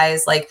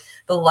standardized. Like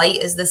the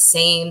light is the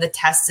same, the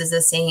test is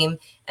the same,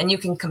 and you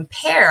can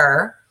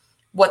compare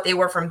what they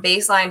were from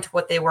baseline to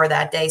what they were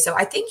that day. So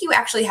I think you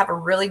actually have a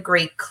really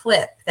great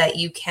clip that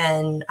you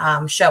can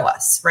show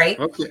us, right?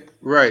 Okay,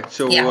 right.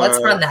 So yeah,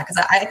 let's run that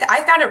because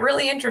I found it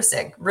really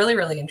interesting, really,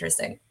 really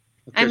interesting.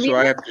 Okay, I mean, so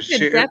I have to could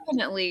share.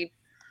 definitely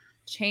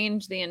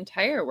change the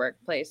entire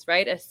workplace,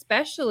 right?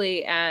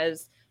 Especially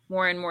as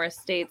more and more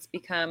states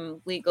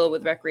become legal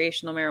with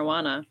recreational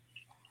marijuana.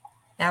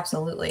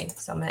 Absolutely.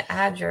 So I'm going to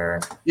add your.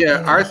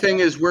 Yeah, our thing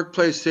is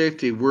workplace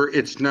safety.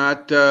 It's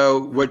not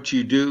what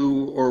you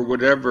do or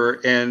whatever.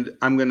 And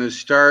I'll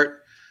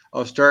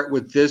start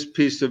with this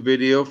piece of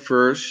video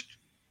first.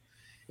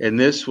 And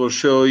this will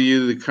show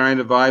you the kind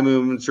of eye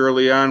movements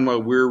early on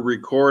while we're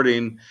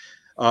recording.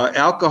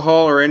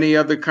 Alcohol or any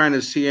other kind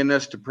of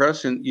CNS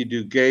depressant, you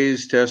do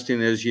gaze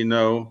testing, as you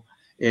know,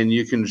 and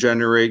you can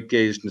generate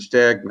gaze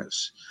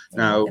nystagmus.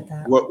 Now,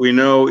 what we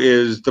know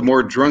is the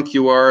more drunk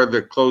you are,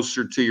 the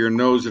closer to your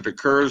nose it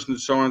occurs and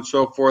so on and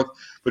so forth,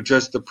 but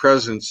just the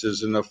presence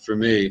is enough for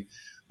me.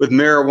 With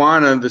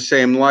marijuana, the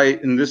same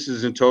light, and this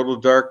is in total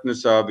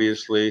darkness,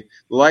 obviously,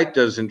 the light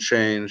doesn't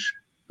change,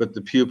 but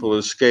the pupil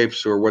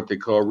escapes, or what they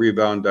call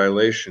rebound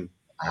dilation.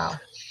 Wow.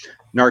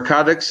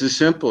 Narcotics is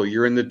simple.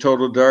 You're in the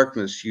total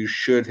darkness. You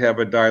should have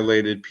a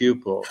dilated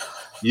pupil.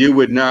 You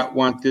would not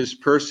want this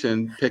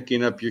person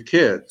picking up your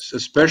kids,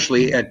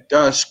 especially at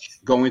dusk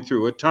going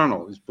through a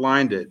tunnel. He's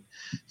blinded.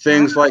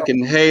 Things like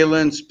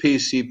inhalants,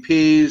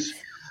 PCPs,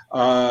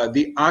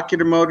 the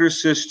oculomotor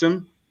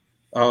system,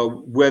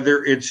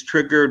 whether it's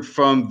triggered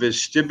from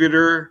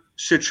vestibular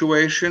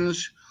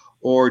situations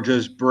or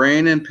just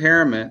brain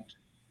impairment.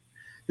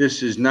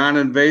 This is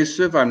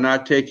non-invasive. I'm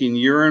not taking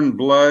urine,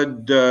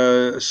 blood,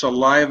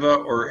 saliva,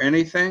 or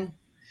anything.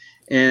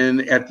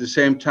 And at the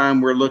same time,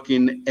 we're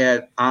looking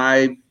at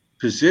eye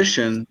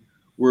position.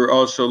 We're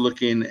also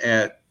looking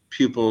at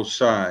pupil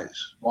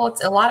size. Well,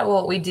 it's a lot of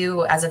what we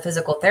do as a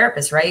physical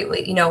therapist, right?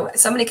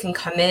 Somebody can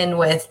come in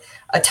with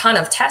a ton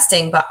of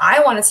testing, but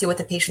I want to see what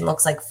the patient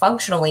looks like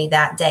functionally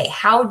that day.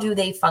 How do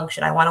they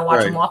function? I want to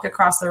watch them walk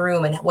across the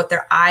room and what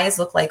their eyes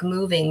look like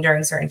moving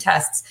during certain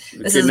tests.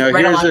 This is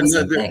right along the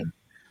same thing.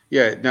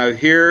 Yeah. Now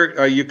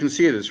here you can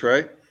see this,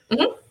 right?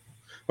 Mm-hmm.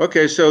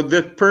 Okay. So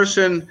the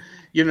person,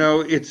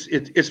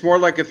 it's more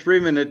like a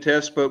 3-minute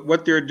test, but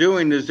what they're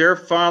doing is they're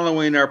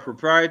following our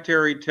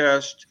proprietary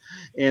test,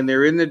 and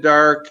they're in the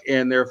dark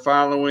and they're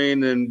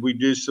following, and we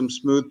do some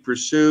smooth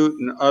pursuit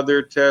and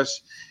other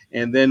tests.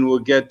 And then we'll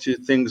get to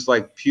things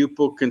like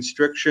pupil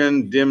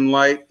constriction, dim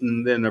light,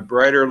 and then a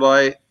brighter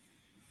light.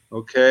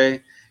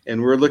 Okay.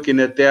 And we're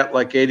looking at that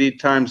like 80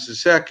 times a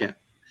second.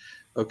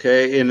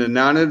 Okay, in a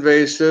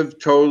non-invasive,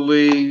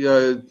 totally,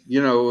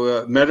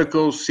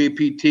 medical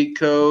CPT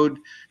code,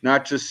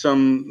 not just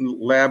some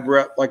lab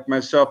rep like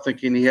myself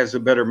thinking he has a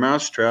better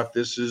mousetrap.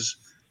 This is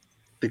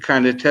the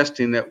kind of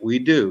testing that we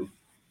do.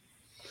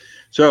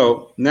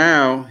 So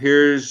now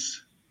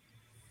here's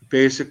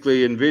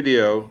basically in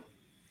video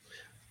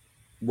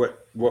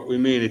what we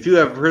mean. If you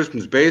have a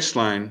person's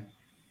baseline,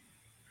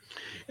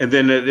 and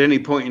then at any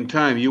point in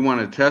time you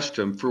want to test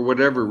them for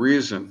whatever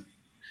reason,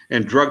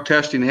 and drug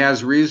testing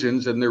has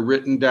reasons, and they're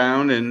written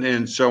down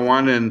and so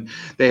on, and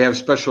they have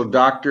special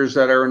doctors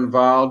that are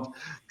involved.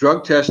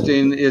 Drug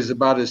testing is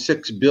about a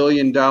 $6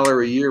 billion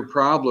a year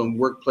problem,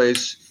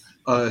 workplace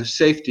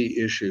safety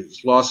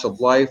issues, loss of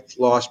life,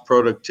 lost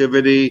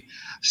productivity,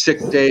 sick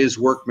days,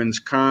 workman's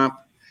comp.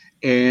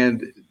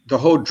 And the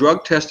whole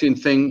drug testing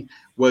thing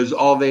was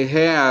all they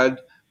had,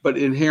 but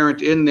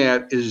inherent in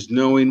that is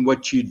knowing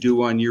what you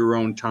do on your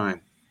own time.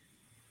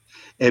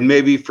 And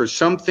maybe for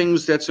some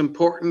things that's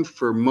important.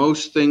 For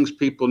most things,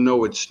 people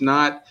know it's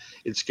not.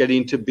 It's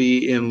getting to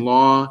be in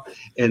law,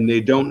 and they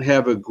don't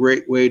have a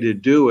great way to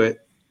do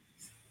it.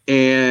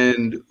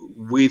 And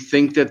we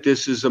think that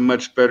this is a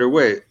much better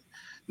way.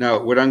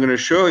 Now, what I'm going to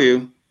show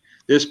you,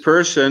 this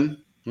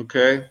person,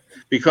 okay,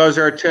 because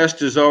our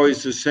test is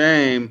always the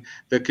same,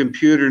 the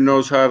computer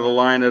knows how to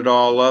line it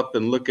all up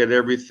and look at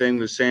everything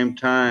the same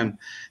time.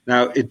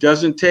 Now, it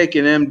doesn't take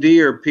an MD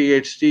or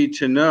PhD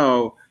to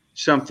know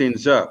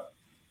something's up.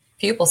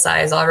 Pupil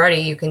size already,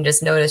 you can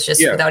just notice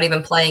without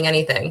even playing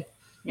anything.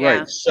 Yeah.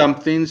 Right.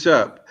 Something's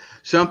up.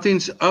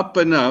 Something's up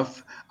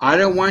enough. I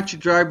don't want you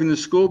driving the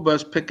school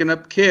bus picking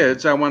up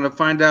kids. I want to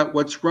find out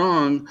what's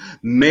wrong.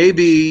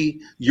 Maybe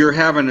you're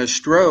having a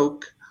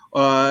stroke.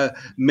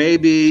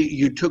 Maybe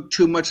you took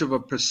too much of a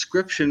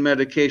prescription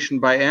medication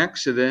by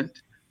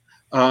accident.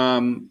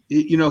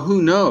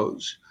 Who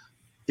knows?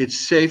 It's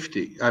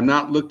safety. I'm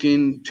not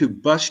looking to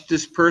bust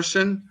this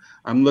person.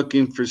 I'm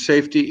looking for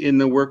safety in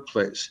the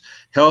workplace.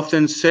 Health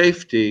and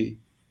safety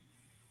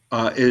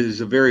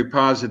is a very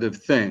positive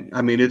thing.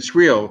 I mean, it's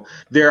real.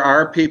 There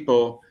are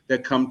people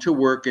that come to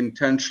work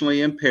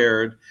intentionally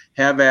impaired,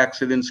 have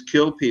accidents,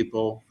 kill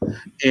people.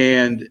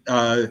 And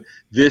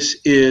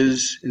this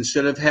is,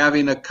 instead of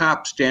having a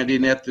cop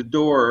standing at the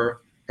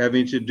door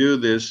having to do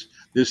this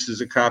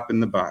is a cop in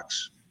the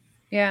box.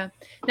 Yeah.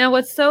 Now,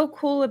 what's so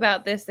cool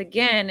about this,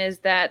 again, is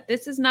that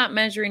this is not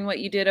measuring what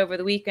you did over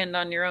the weekend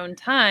on your own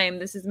time.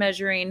 This is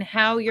measuring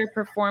how your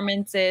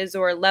performance is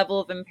or level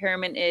of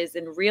impairment is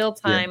in real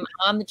time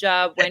on the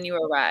job when you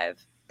arrive.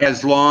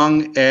 As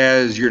long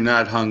as you're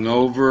not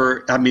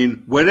hungover, I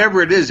mean,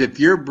 whatever it is, if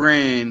your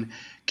brain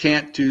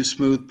can't do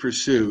smooth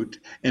pursuit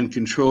and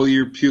control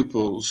your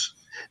pupils,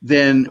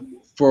 then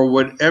for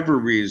whatever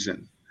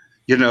reason,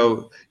 you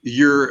know,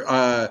 you're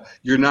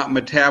not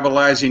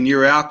metabolizing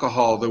your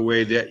alcohol the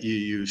way that you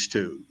used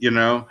to, you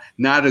know,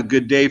 not a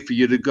good day for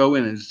you to go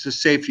in. It's a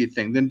safety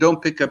thing. Then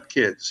don't pick up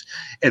kids.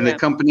 And the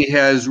company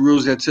has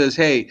rules that says,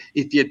 hey,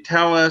 if you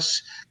tell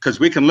us, because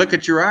we can look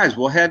at your eyes,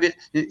 we'll have it,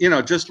 you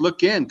know, just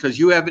look in, because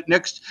you have it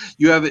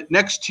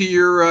next to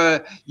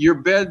your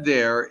bed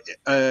there.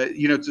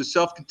 You know, it's a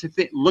self-contained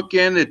thing. Look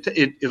in,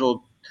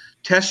 it'll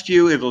test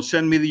you. It'll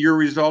send me your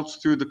results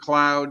through the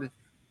cloud.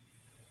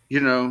 You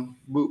know,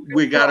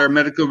 we got our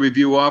medical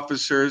review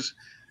officers.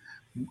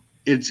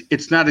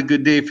 It's not a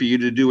good day for you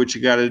to do what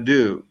you got to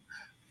do.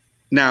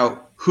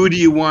 Now, who do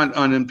you want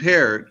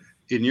unimpaired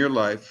in your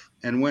life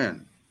and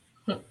when?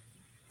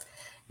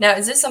 Now,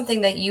 is this something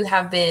that you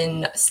have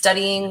been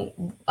studying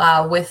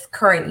with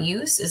current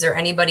use? Is there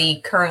anybody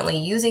currently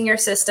using your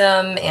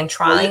system and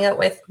trying it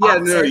with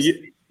officers?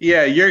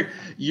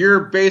 You're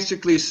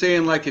basically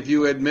saying, like, if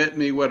you had met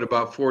me,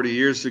 about 40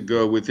 years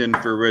ago with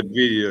infrared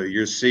video,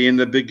 you're seeing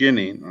the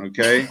beginning,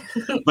 okay?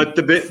 but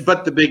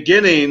the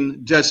beginning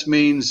just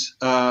means,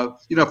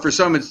 you know, for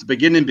some it's the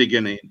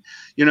beginning.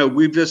 You know,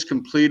 we've just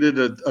completed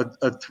a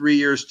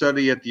 3-year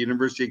study at the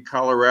University of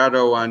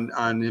Colorado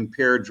on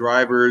impaired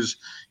drivers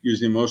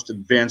using most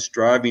advanced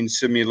driving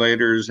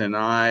simulators and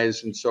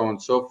eyes and so on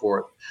and so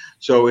forth.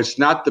 So it's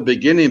not the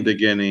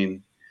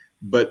beginning,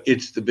 but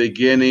it's the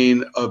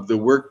beginning of the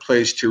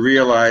workplace to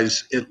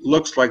realize it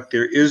looks like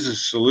there is a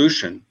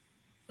solution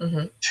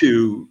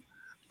to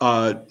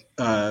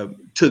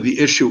the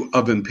issue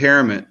of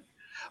impairment.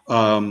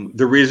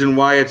 The reason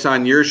why it's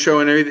on your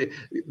show and everything,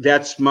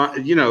 that's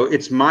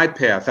it's my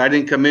path. I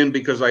didn't come in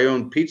because I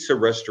own pizza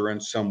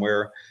restaurants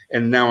somewhere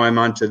and now I'm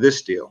onto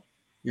this deal,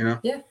 you know?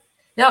 Yeah.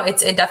 No, it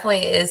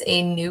definitely is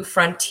a new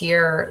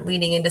frontier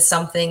leading into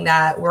something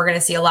that we're going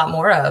to see a lot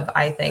more of,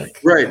 I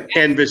think. Right.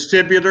 And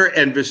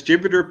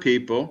vestibular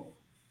people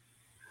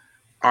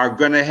are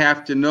going to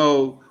have to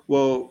know,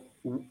 well,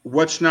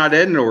 what's not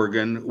end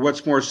organ,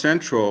 what's more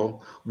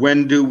central,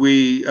 when do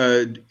we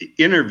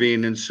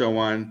intervene and so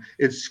on.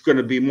 It's going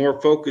to be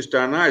more focused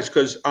on eyes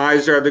because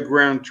eyes are the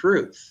ground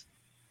truth.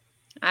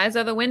 Eyes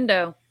are the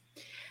window.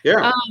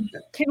 Yeah.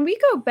 Can we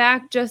go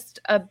back just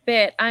a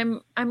bit?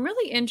 I'm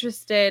really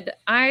interested.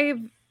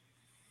 I've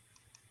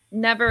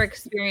never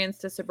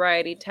experienced a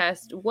sobriety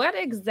test. What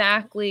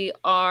exactly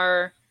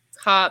are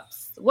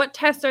cops? What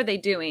tests are they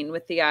doing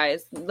with the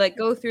eyes? Like,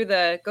 go through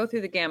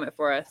the gamut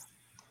for us.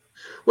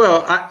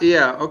 Well,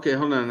 okay,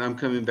 hold on. I'm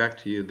coming back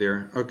to you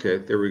there. Okay,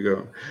 there we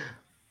go.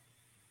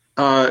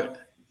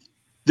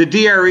 The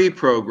DRE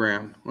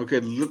program. Okay,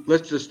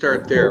 let's just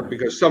start there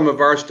because some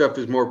of our stuff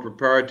is more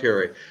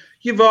proprietary.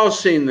 You've all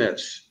seen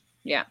this.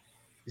 Yeah.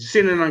 You've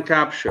seen it on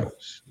cop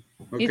shows.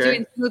 Okay? He's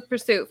doing Smooth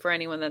Pursuit for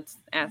anyone that's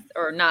asked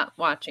or not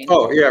watching.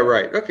 Oh, yeah,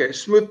 right. Okay,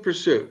 Smooth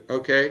Pursuit.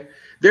 Okay.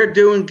 They're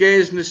doing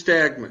gaze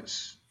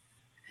nystagmus,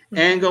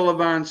 angle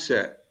of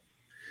onset.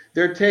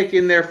 They're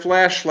taking their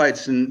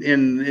flashlights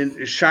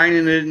and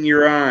shining it in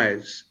your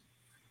eyes.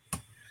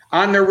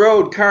 On the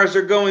road, cars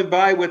are going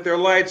by with their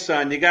lights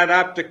on. You got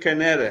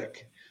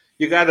optokinetic.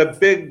 You got a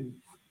big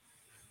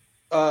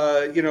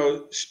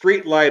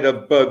street light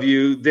above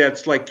you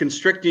that's like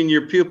constricting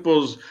your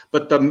pupils,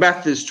 but the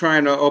meth is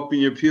trying to open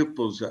your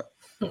pupils up.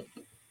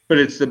 But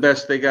it's the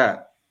best they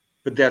got.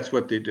 But that's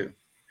what they do.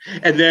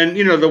 And then,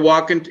 the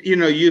walking,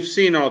 you've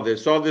seen all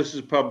this. All this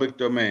is public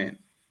domain.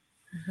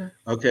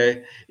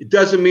 Okay? It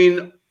doesn't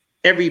mean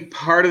every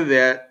part of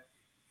that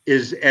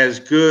is as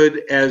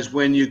good as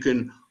when you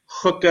can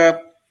hook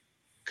up,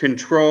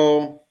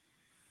 control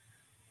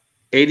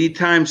 80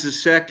 times a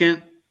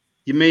second.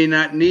 You may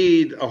not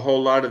need a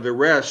whole lot of the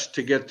rest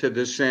to get to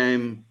the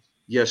same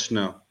yes,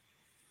 no.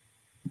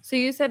 So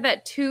you said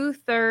that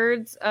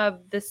 2/3 of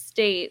the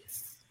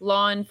state's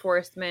law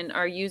enforcement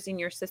are using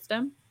your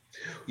system?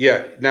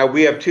 Yeah. Now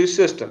we have two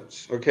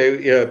systems.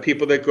 Okay.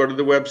 People that go to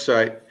the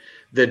website,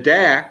 the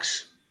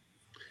DAX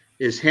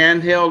is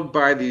handheld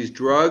by these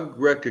drug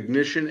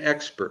recognition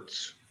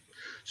experts.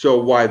 So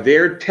while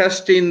they're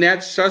testing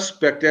that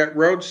suspect at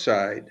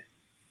roadside,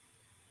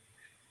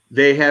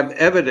 they have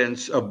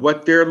evidence of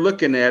what they're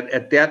looking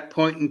at that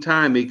point in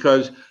time,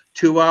 because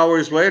 2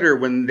 hours later,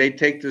 when they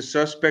take the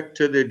suspect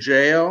to the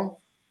jail,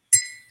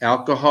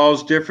 alcohol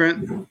is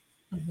different,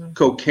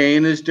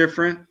 cocaine is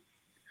different,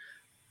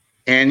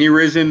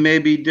 aneurysm may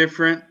be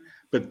different,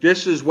 but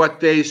this is what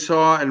they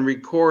saw and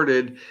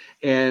recorded,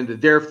 and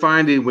they're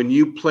finding when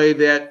you play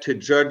that to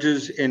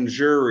judges and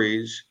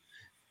juries,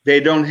 they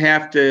don't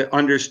have to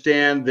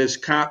understand this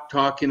cop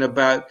talking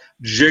about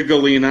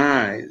jiggling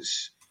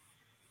eyes.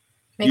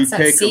 Makes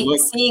sense.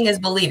 Seeing is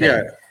believing.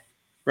 Yeah,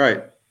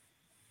 right.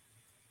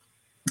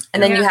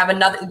 And then you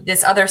have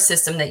this other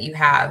system that you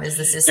have is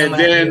the system And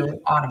that then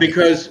you automate.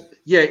 because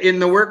in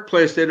the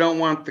workplace they don't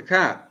want the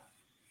cop,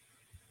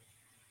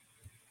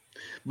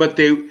 but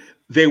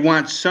they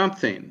want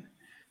something.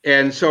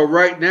 And so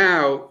right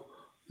now,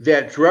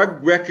 that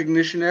drug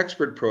recognition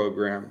expert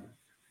program,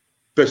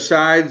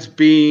 besides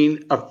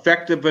being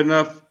effective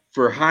enough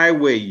for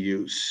highway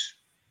use,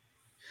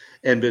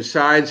 and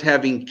besides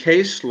having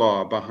case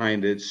law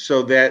behind it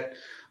so that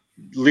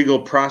legal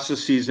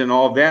processes and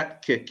all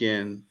that kick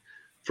in,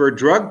 for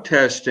drug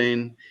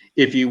testing,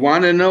 if you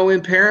want to know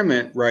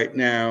impairment right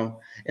now,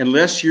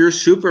 unless your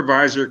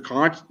supervisor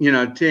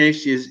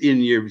takes you in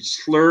your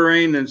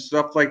slurring and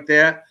stuff like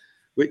that,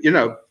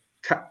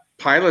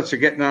 pilots are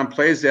getting on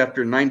planes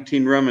after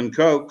 19 rum and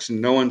cokes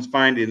and no one's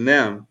finding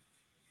them.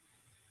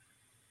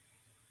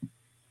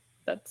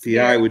 The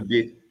eye would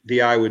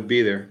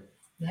be there.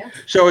 Yeah.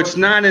 So it's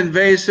not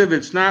invasive.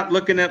 It's not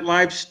looking at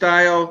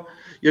lifestyle.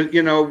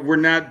 We're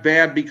not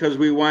bad because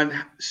we want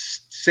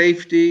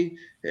safety.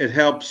 It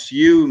helps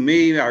you,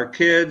 me, our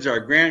kids,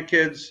 our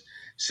grandkids.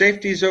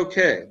 Safety's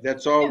okay.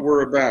 That's all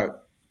we're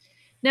about.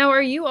 Now,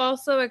 are you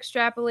also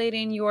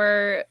extrapolating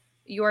your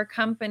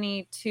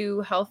company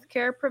to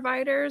healthcare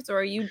providers, or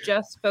are you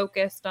just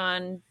focused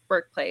on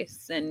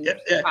workplace and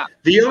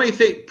the only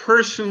thing,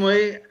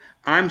 personally,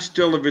 I'm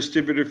still a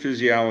vestibular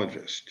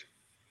physiologist,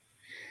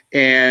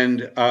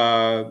 and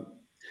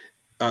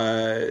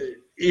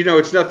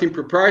it's nothing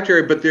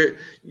proprietary, but there,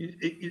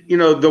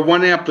 the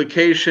one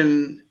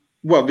application.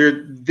 Well,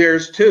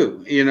 there's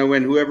two,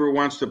 and whoever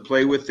wants to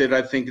play with it,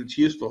 I think it's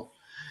useful.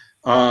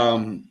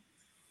 The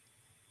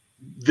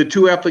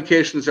two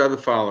applications are the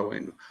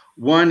following.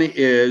 One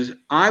is,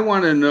 I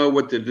want to know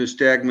what the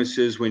nystagmus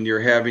is when you're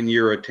having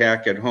your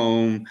attack at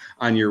home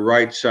on your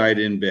right side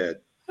in bed.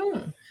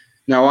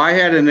 Now, I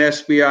had an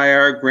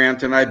SBIR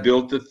grant, and I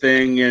built the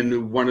thing,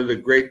 and one of the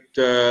great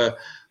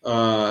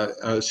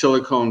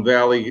Silicon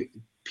Valley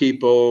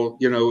people,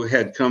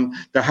 had come.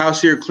 The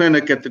House Ear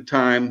Clinic at the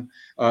time,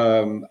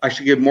 I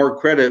should give more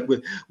credit.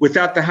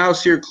 Without the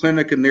House Ear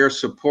Clinic and their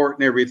support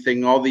and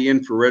everything, all the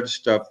infrared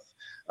stuff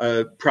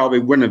probably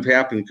wouldn't have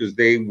happened, because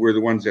they were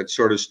the ones that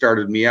sort of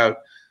started me out,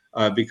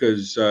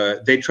 because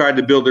they tried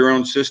to build their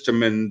own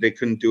system and they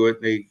couldn't do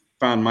it. They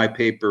found my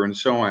paper and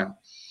so on.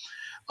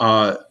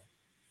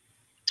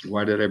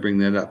 Why did I bring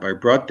that up? I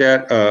brought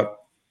that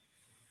up.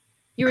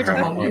 You were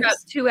talking about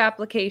two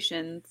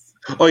applications.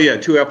 Oh, yeah,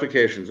 two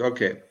applications.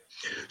 Okay.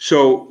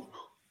 So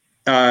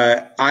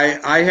I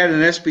had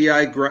an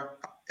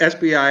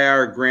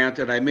SBIR grant,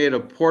 and I made a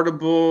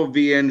portable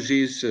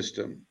VNG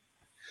system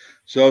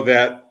so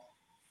that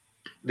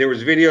there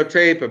was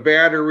videotape, a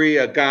battery,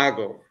 a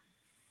goggle.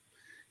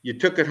 You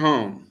took it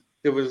home.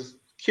 It was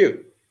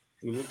cute.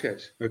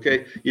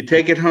 Okay. You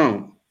take it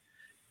home.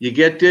 You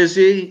get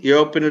dizzy, you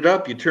open it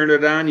up, you turn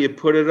it on, you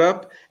put it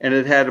up, and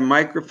it had a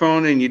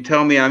microphone, and you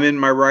tell me I'm in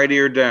my right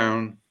ear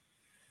down.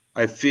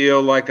 I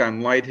feel like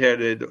I'm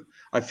lightheaded.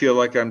 I feel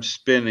like I'm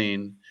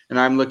spinning, and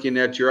I'm looking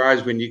at your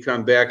eyes when you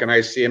come back, and I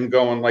see him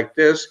going like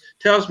this.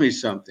 Tells me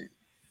something.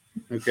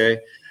 Okay.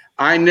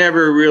 I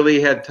never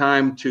really had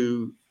time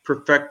to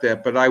perfect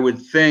that, but I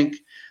would think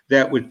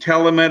that with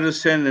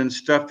telemedicine and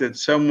stuff, that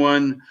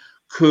someone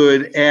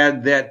could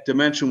add that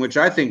dimension, which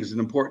I think is an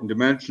important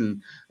dimension,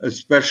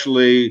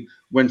 especially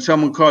when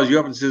someone calls you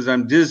up and says,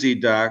 "I'm dizzy,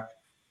 doc."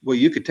 Well,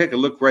 you could take a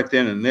look right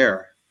then and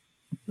there.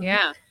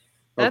 Yeah,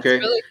 that's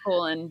really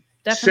cool, and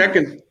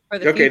definitely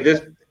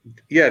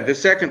the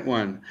second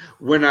one.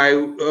 When I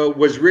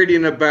was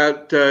reading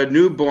about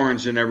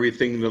newborns and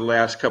everything the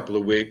last couple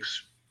of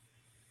weeks,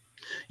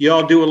 you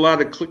all do a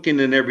lot of clicking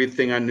and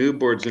everything on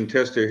newborns and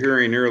test their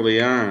hearing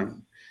early on.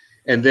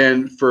 And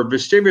then for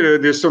vestibular,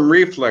 there's some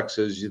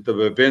reflexes, the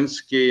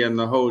Babinski and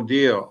the whole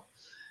deal.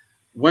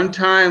 One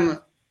time,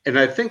 and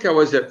I think I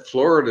was at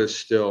Florida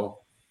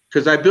still,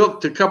 because I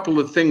built a couple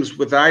of things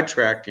with eye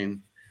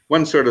tracking.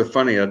 One sort of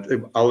funny,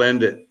 I'll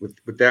end it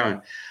with that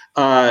one.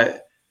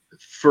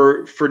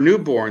 For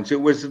newborns,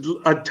 it was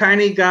a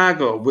tiny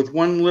goggle with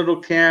one little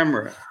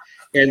camera.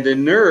 And the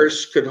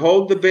nurse could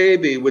hold the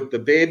baby with the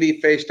baby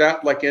faced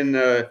out, like in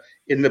the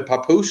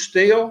papoose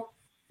deal,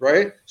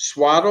 right?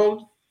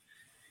 Swaddled.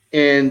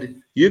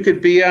 And you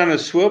could be on a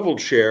swivel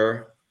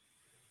chair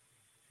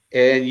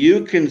and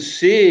you can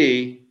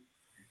see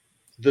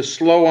the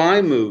slow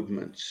eye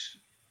movements.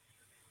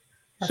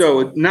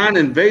 So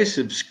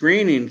non-invasive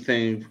screening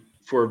thing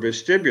for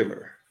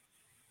vestibular.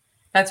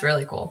 That's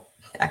really cool,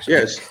 actually.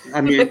 Yes.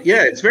 I mean,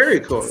 yeah, it's very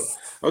cool.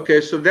 Okay,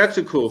 so that's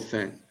a cool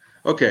thing.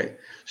 Okay,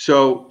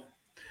 so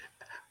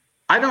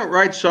I don't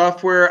write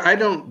software. I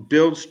don't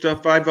build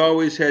stuff. I've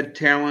always had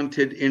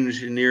talented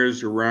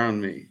engineers around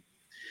me.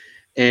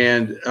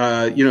 And,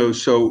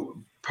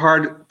 so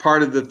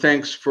part of the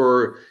thanks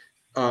for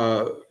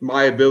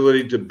my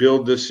ability to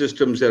build the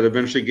systems that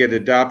eventually get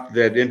adopted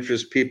that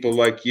interest people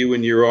like you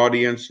and your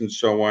audience and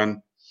so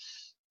on.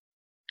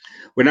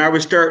 When I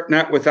was starting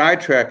out with eye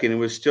tracking, it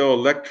was still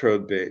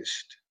electrode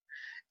based.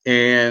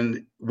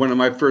 And one of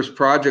my first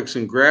projects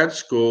in grad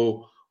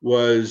school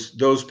was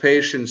those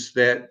patients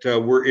that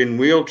were in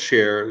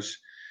wheelchairs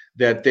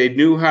that they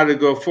knew how to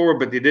go forward,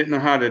 but they didn't know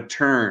how to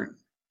turn.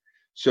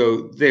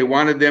 So they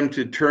wanted them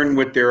to turn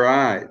with their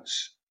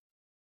eyes.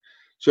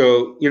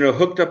 So,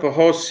 hooked up a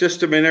whole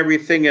system and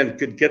everything and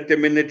could get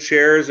them in the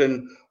chairs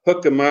and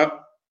hook them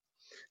up.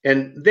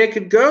 And they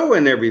could go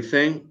and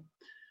everything.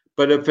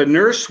 But if a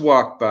nurse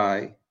walked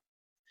by,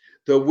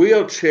 the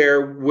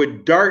wheelchair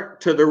would dart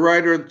to the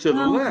right or to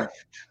the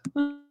left.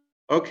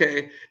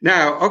 Okay.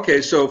 Now,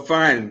 so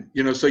fine.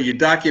 So you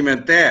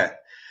document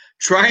that.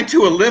 Trying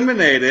to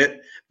eliminate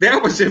it,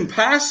 that was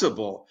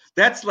impossible.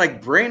 That's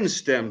like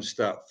brainstem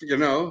stuff,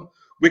 You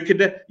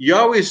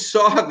always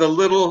saw the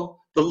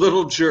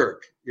little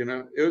jerk,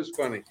 It was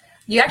funny.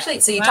 You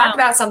talked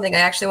about something I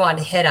actually wanted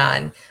to hit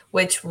on,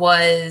 which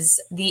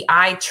was the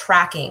eye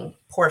tracking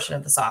portion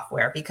of the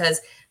software, because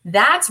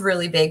that's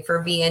really big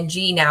for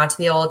VNG now, to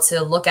be able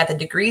to look at the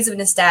degrees of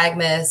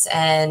nystagmus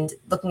and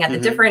looking at the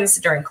difference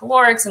during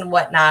calorics and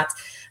whatnot.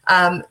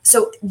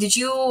 So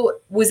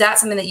was that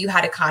something that you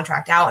had to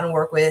contract out and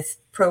work with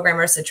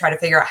programmers to try to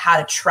figure out how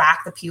to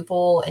track the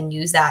pupil and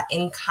use that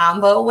in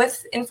combo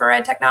with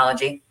infrared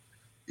technology?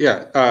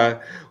 Yeah.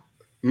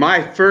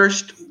 My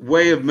first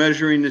way of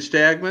measuring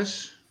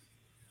nystagmus,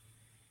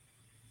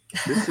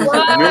 this is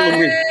a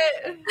millimeter.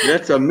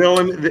 That's a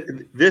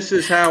millimeter. This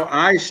is how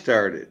I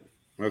started.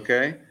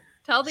 Okay.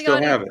 Tell the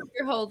audience what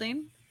you're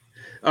holding.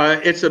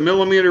 It's a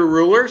millimeter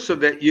ruler so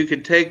that you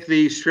can take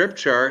the strip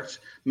charts,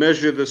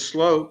 measure the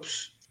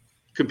slopes,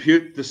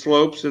 compute the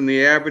slopes and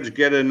the average,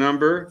 get a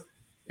number.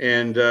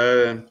 And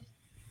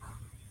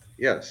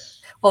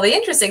yes. Well, the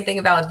interesting thing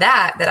about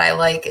that I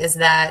like is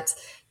that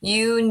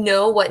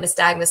what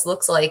nystagmus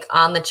looks like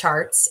on the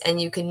charts,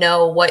 and you can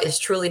know what is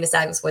truly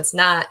nystagmus, what's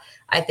not.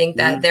 I think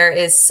that there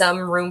is some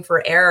room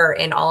for error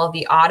in all of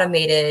the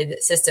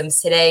automated systems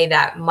today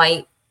that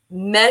might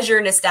measure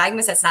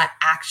nystagmus. That's not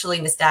actually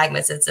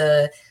nystagmus. It's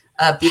a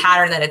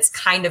pattern that it's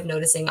kind of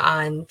noticing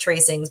on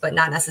tracings, but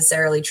not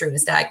necessarily true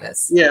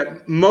nystagmus. Yeah,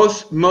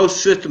 most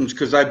systems,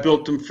 because I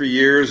built them for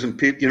years, and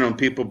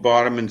people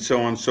bought them and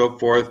so on and so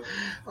forth.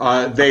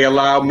 They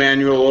allow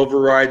manual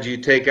overrides. You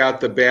take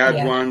out the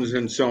bad ones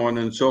and so on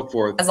and so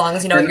forth. As long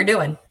as you know what you're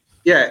doing.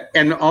 Yeah,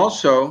 and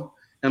also,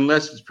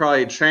 unless it's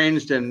probably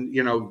changed, and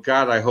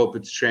God, I hope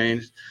it's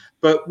changed.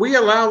 But we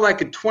allow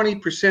like a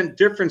 20%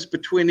 difference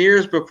between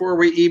ears before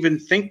we even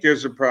think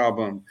there's a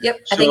problem. Yep,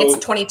 I think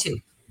it's 22.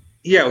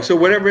 Yeah, so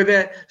whatever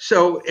that.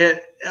 So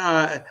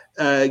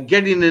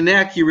getting an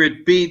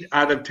accurate beat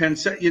out of 10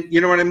 seconds,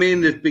 you know what I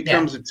mean? It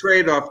becomes a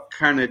trade-off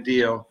kind of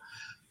deal.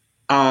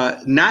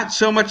 Not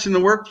so much in the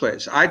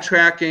workplace. Eye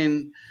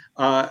tracking.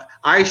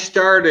 I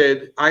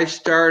started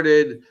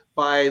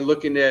by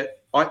looking at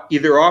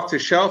either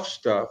off-the-shelf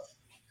stuff.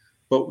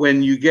 But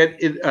when you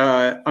get it,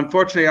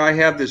 unfortunately, I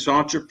have this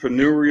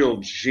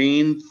entrepreneurial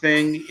gene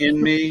thing in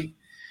me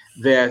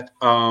that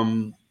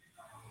you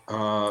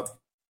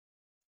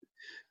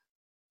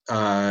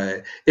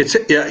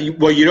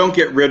don't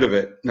get rid of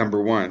it,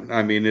 number one.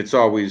 I mean, it's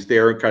always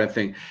there kind of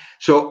thing.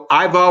 So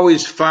I've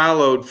always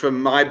followed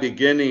from my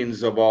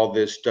beginnings of all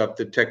this stuff,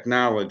 the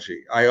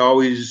technology. I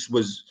always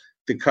was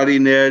the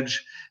cutting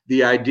edge.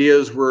 The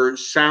ideas were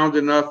sound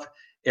enough,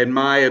 and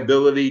my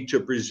ability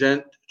to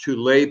present to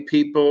lay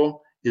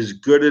people is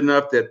good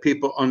enough that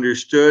people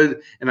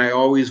understood, and I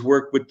always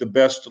work with the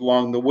best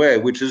along the way,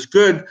 which is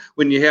good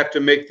when you have to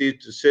make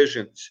these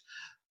decisions.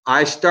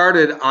 I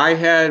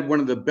had one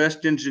of the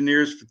best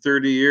engineers for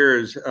 30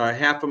 years.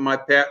 Half of my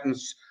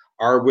patents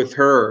are with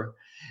her,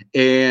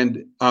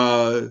 and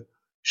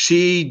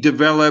she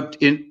developed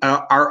in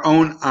our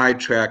own eye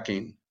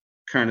tracking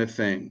kind of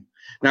thing.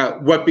 Now,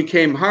 what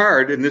became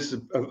hard, and this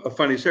is a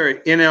funny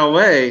story, in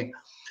LA,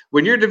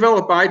 when you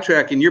develop eye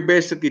tracking, you're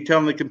basically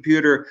telling the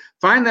computer,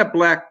 find that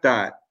black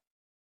dot.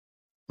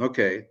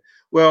 Okay.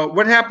 Well,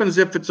 what happens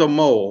if it's a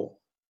mole?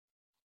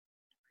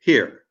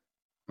 Here.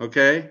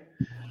 Okay.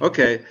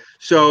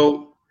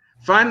 So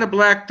find the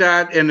black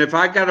dot, and if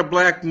I got a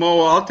black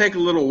mole, I'll take a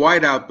little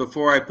white out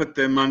before I put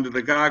them under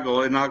the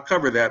goggle, and I'll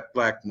cover that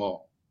black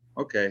mole.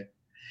 Okay.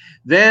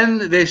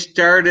 Then they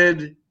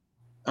started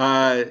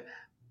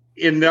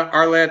in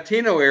our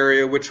Latino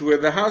area, where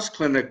the house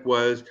clinic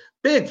was,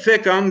 big,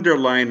 thick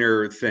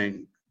underliner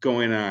thing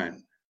going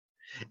on.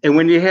 And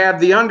when you have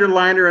the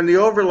underliner and the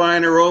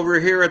overliner over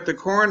here at the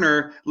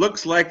corner,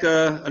 looks like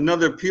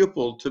another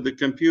pupil to the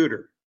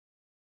computer.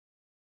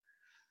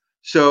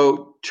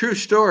 So, true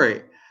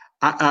story.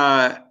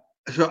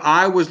 So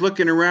I was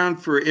looking around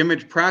for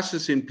image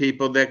processing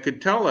people that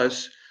could tell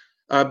us,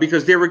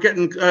 because they were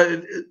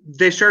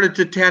they started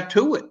to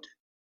tattoo it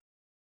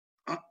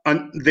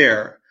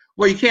there.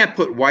 Well, you can't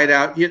put white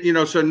out,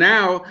 so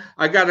now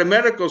I got a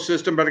medical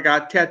system, but I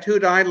got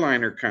tattooed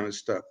eyeliner kind of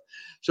stuff.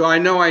 So I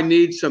know I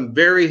need some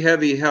very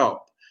heavy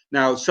help.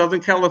 Now,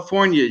 Southern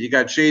California, you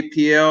got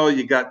JPL,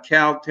 you got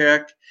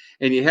Caltech,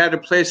 and you had a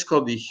place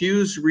called the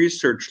Hughes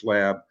Research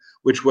Lab,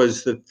 which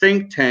was the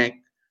think tank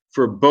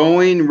for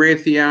Boeing,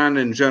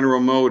 Raytheon, and General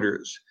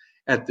Motors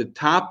at the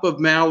top of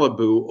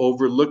Malibu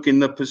overlooking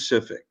the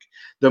Pacific,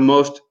 the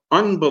most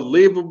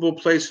unbelievable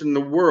place in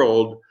the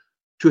world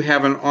to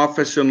have an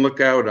office and look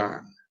out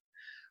on.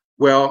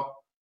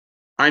 Well,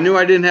 I knew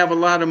I didn't have a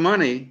lot of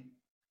money,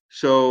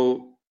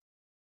 so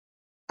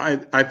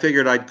I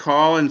figured I'd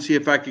call and see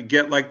if I could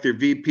get like their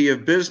VP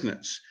of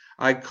business.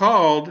 I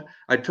called,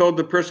 I told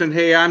the person,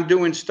 hey, I'm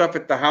doing stuff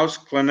at the House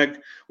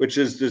Clinic, which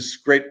is this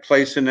great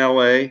place in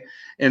LA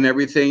and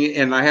everything,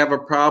 and I have a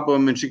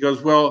problem. And she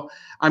goes, well,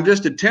 I'm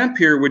just a temp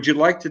here. Would you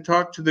like to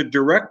talk to the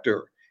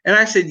director? And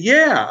I said,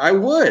 yeah, I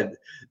would.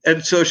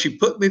 And so she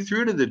put me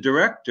through to the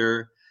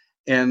director,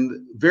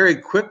 and very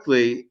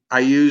quickly I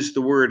used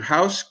the word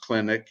House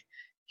Clinic.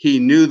 He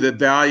knew the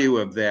value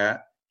of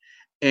that.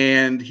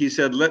 And he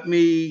said, let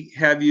me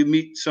have you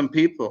meet some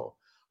people.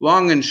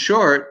 Long and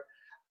short,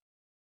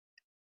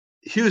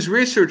 Hughes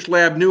Research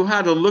Lab knew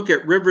how to look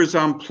at rivers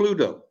on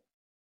Pluto.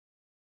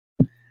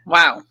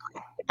 Wow.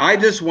 I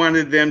just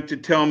wanted them to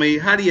tell me,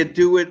 how do you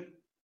do it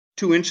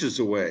 2 inches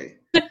away?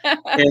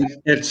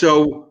 and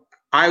so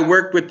I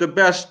worked with the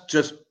best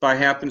just by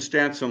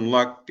happenstance and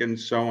luck and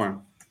so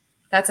on.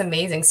 That's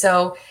amazing.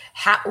 So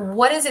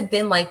what has it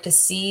been like to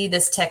see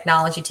this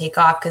technology take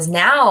off? Because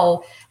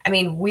now, I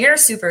mean, we're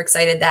super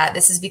excited that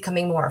this is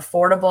becoming more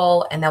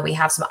affordable and that we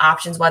have some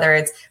options, whether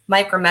it's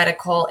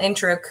micromedical,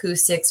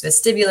 intraacoustics,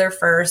 vestibular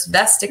first,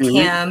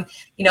 Vestacam,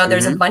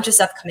 there's a bunch of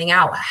stuff coming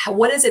out.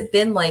 What has it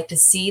been like to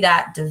see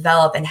that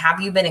develop? And have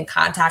you been in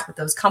contact with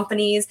those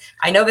companies?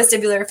 I know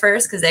Vestibular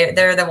First because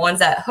they're the ones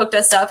that hooked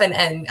us up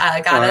and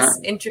got us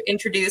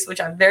introduced,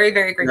 which I'm very,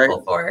 very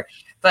grateful for.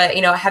 But,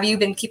 have you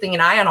been keeping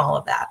an eye on all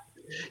of that?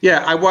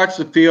 Yeah, I watch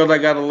the field. I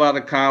got a lot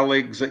of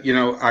colleagues that,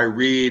 I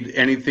read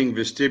anything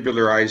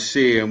vestibular I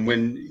see. And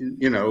when,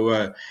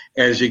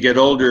 as you get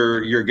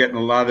older, you're getting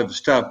a lot of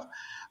stuff.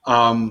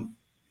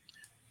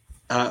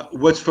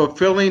 What's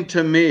fulfilling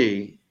to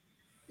me,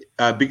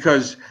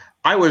 because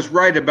I was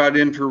right about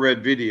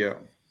infrared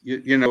video,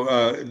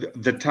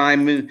 the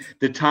time,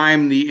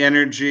 the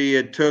energy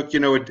it took,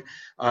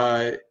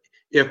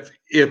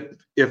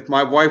 if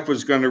my wife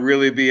was going to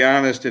really be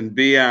honest and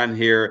be on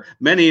here,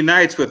 many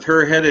nights with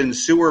her head in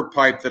sewer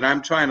pipe that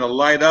I'm trying to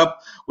light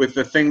up with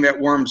the thing that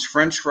warms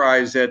French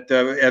fries at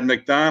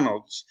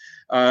McDonald's,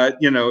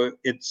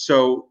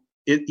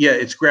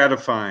 it's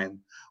gratifying.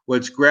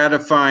 What's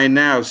gratifying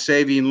now,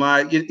 saving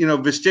lives,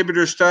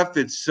 vestibular stuff.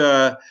 It's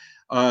I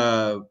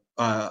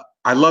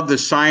love the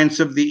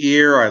science of the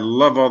ear. I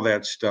love all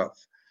that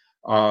stuff.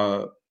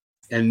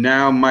 And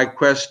now my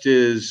quest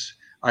is,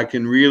 I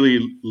can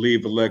really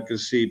leave a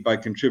legacy by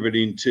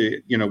contributing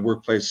to,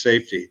 workplace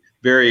safety.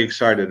 Very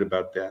excited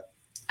about that.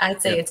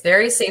 I'd say it's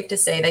very safe to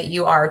say that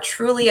you are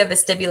truly a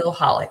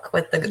vestibuloholic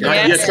with the.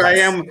 Yes, I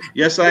am.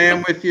 Yes, I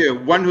am with you.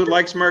 One who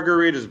likes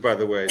margaritas, by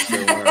the way.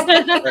 So,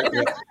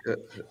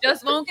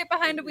 just won't get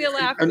behind a wheel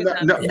after.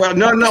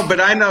 No. But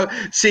I know.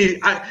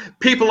 See,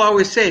 people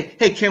always say,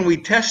 "Hey, can we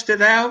test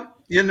it out?"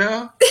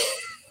 Yeah.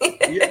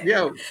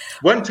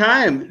 One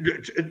time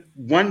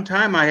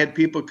I had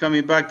people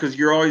coming back because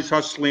you're always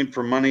hustling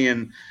for money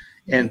and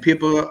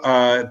people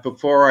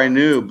before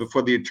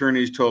the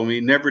attorneys told me,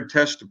 never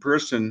test a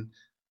person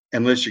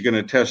unless you're going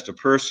to test a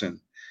person.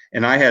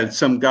 And I had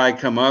some guy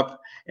come up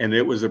and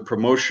it was a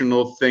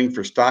promotional thing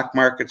for stock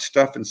market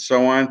stuff and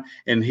so on.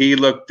 And he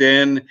looked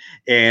in,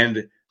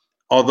 and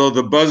although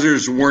the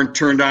buzzers weren't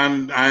turned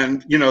on,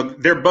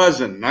 they're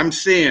buzzing. I'm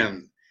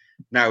seeing.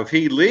 Now, if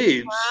he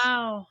leaves.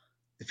 Wow.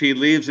 If he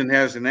leaves and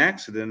has an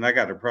accident, I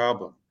got a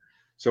problem.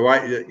 So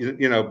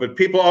but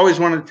people always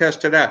want to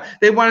test it out.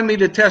 They wanted me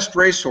to test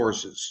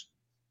racehorses.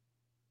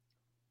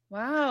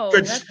 Wow.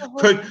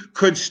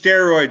 Could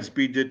steroids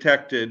be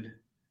detected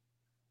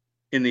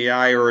in the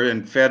eye or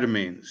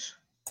amphetamines?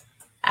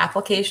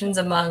 Applications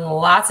among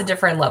lots of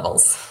different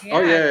levels.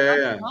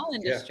 Yeah. All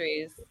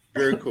industries. Yeah.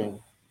 Very cool.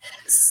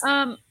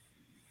 Ron,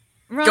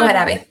 go ahead,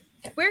 Abby.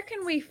 Where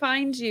can we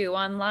find you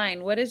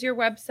online? What is your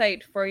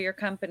website for your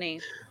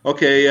company?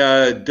 Okay,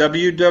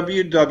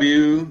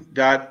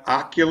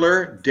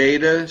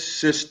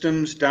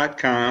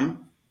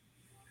 www.oculardatasystems.com.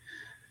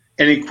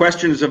 Any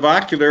questions of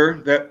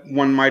Ocular that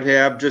one might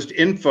have, just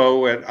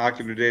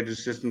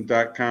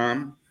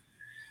info@oculardatasystems.com.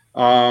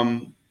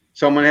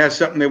 Someone has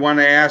something they want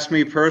to ask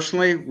me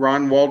personally,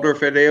 Ron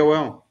Waldorf at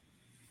AOL.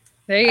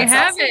 There you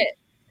have it.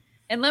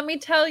 And let me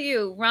tell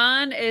you,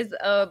 Ron is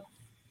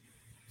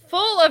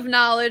full of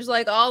knowledge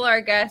like all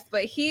our guests,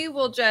 but he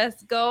will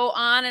just go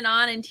on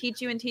and teach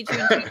you with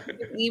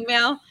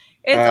email.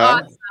 It's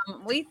awesome.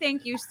 We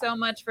thank you so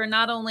much for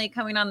not only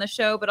coming on the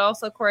show, but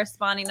also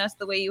corresponding us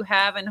the way you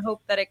have, and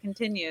hope that it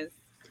continues.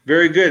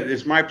 Very good.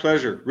 It's my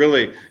pleasure,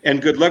 really.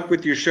 And good luck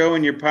with your show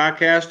and your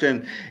podcast.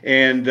 And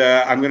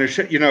I'm going to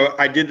show,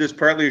 I did this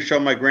partly to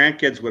show my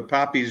grandkids what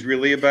Poppy's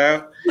really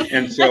about.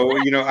 And so,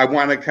 I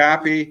want a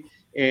copy,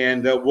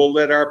 and we'll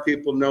let our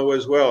people know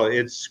as well.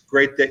 It's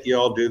great that you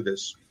all do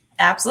this.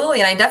 Absolutely.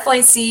 And I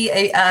definitely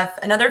see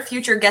another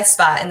future guest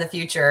spot in the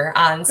future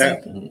on some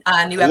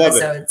new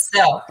episodes.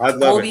 So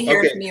we'll be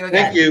hearing from you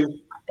again. Thank you.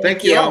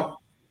 Thank you all.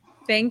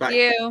 Thank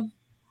you.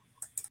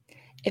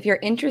 If you're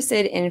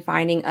interested in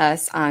finding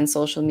us on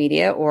social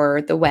media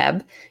or the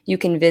web, you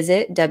can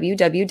visit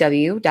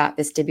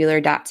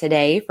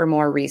www.vestibular.today for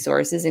more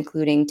resources,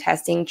 including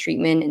testing,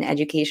 treatment, and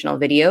educational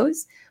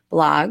videos,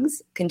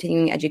 blogs,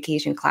 continuing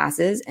education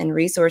classes, and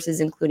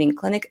resources including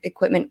clinic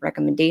equipment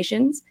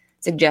recommendations,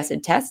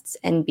 suggested tests,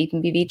 and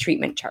BPPV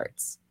treatment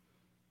charts.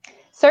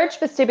 Search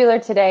Vestibular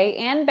Today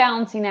and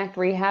Balancing Act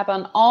Rehab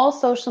on all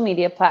social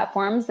media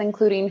platforms,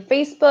 including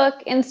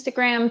Facebook,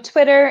 Instagram,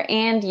 Twitter,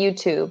 and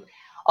YouTube.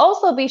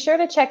 Also, be sure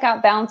to check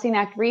out Balancing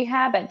Act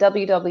Rehab at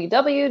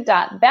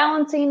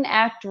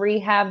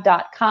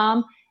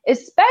www.balancingactrehab.com,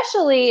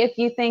 especially if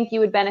you think you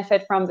would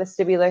benefit from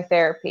vestibular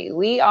therapy.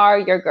 We are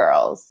your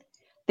girls.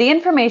 The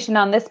information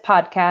on this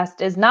podcast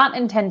is not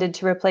intended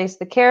to replace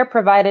the care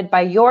provided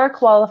by your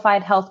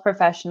qualified health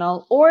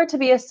professional or to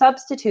be a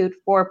substitute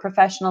for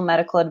professional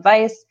medical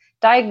advice,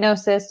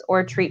 diagnosis,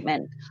 or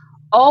treatment.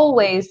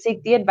 Always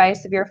seek the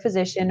advice of your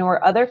physician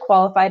or other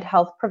qualified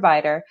health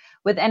provider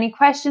with any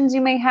questions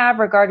you may have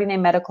regarding a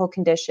medical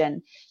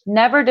condition.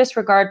 Never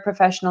disregard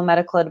professional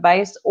medical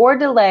advice or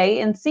delay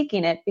in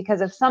seeking it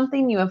because of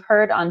something you have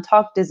heard on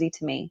Talk Dizzy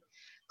to Me.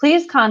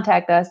 Please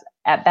contact us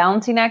at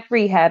Balancing Act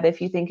Rehab if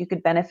you think you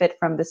could benefit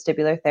from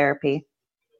vestibular therapy.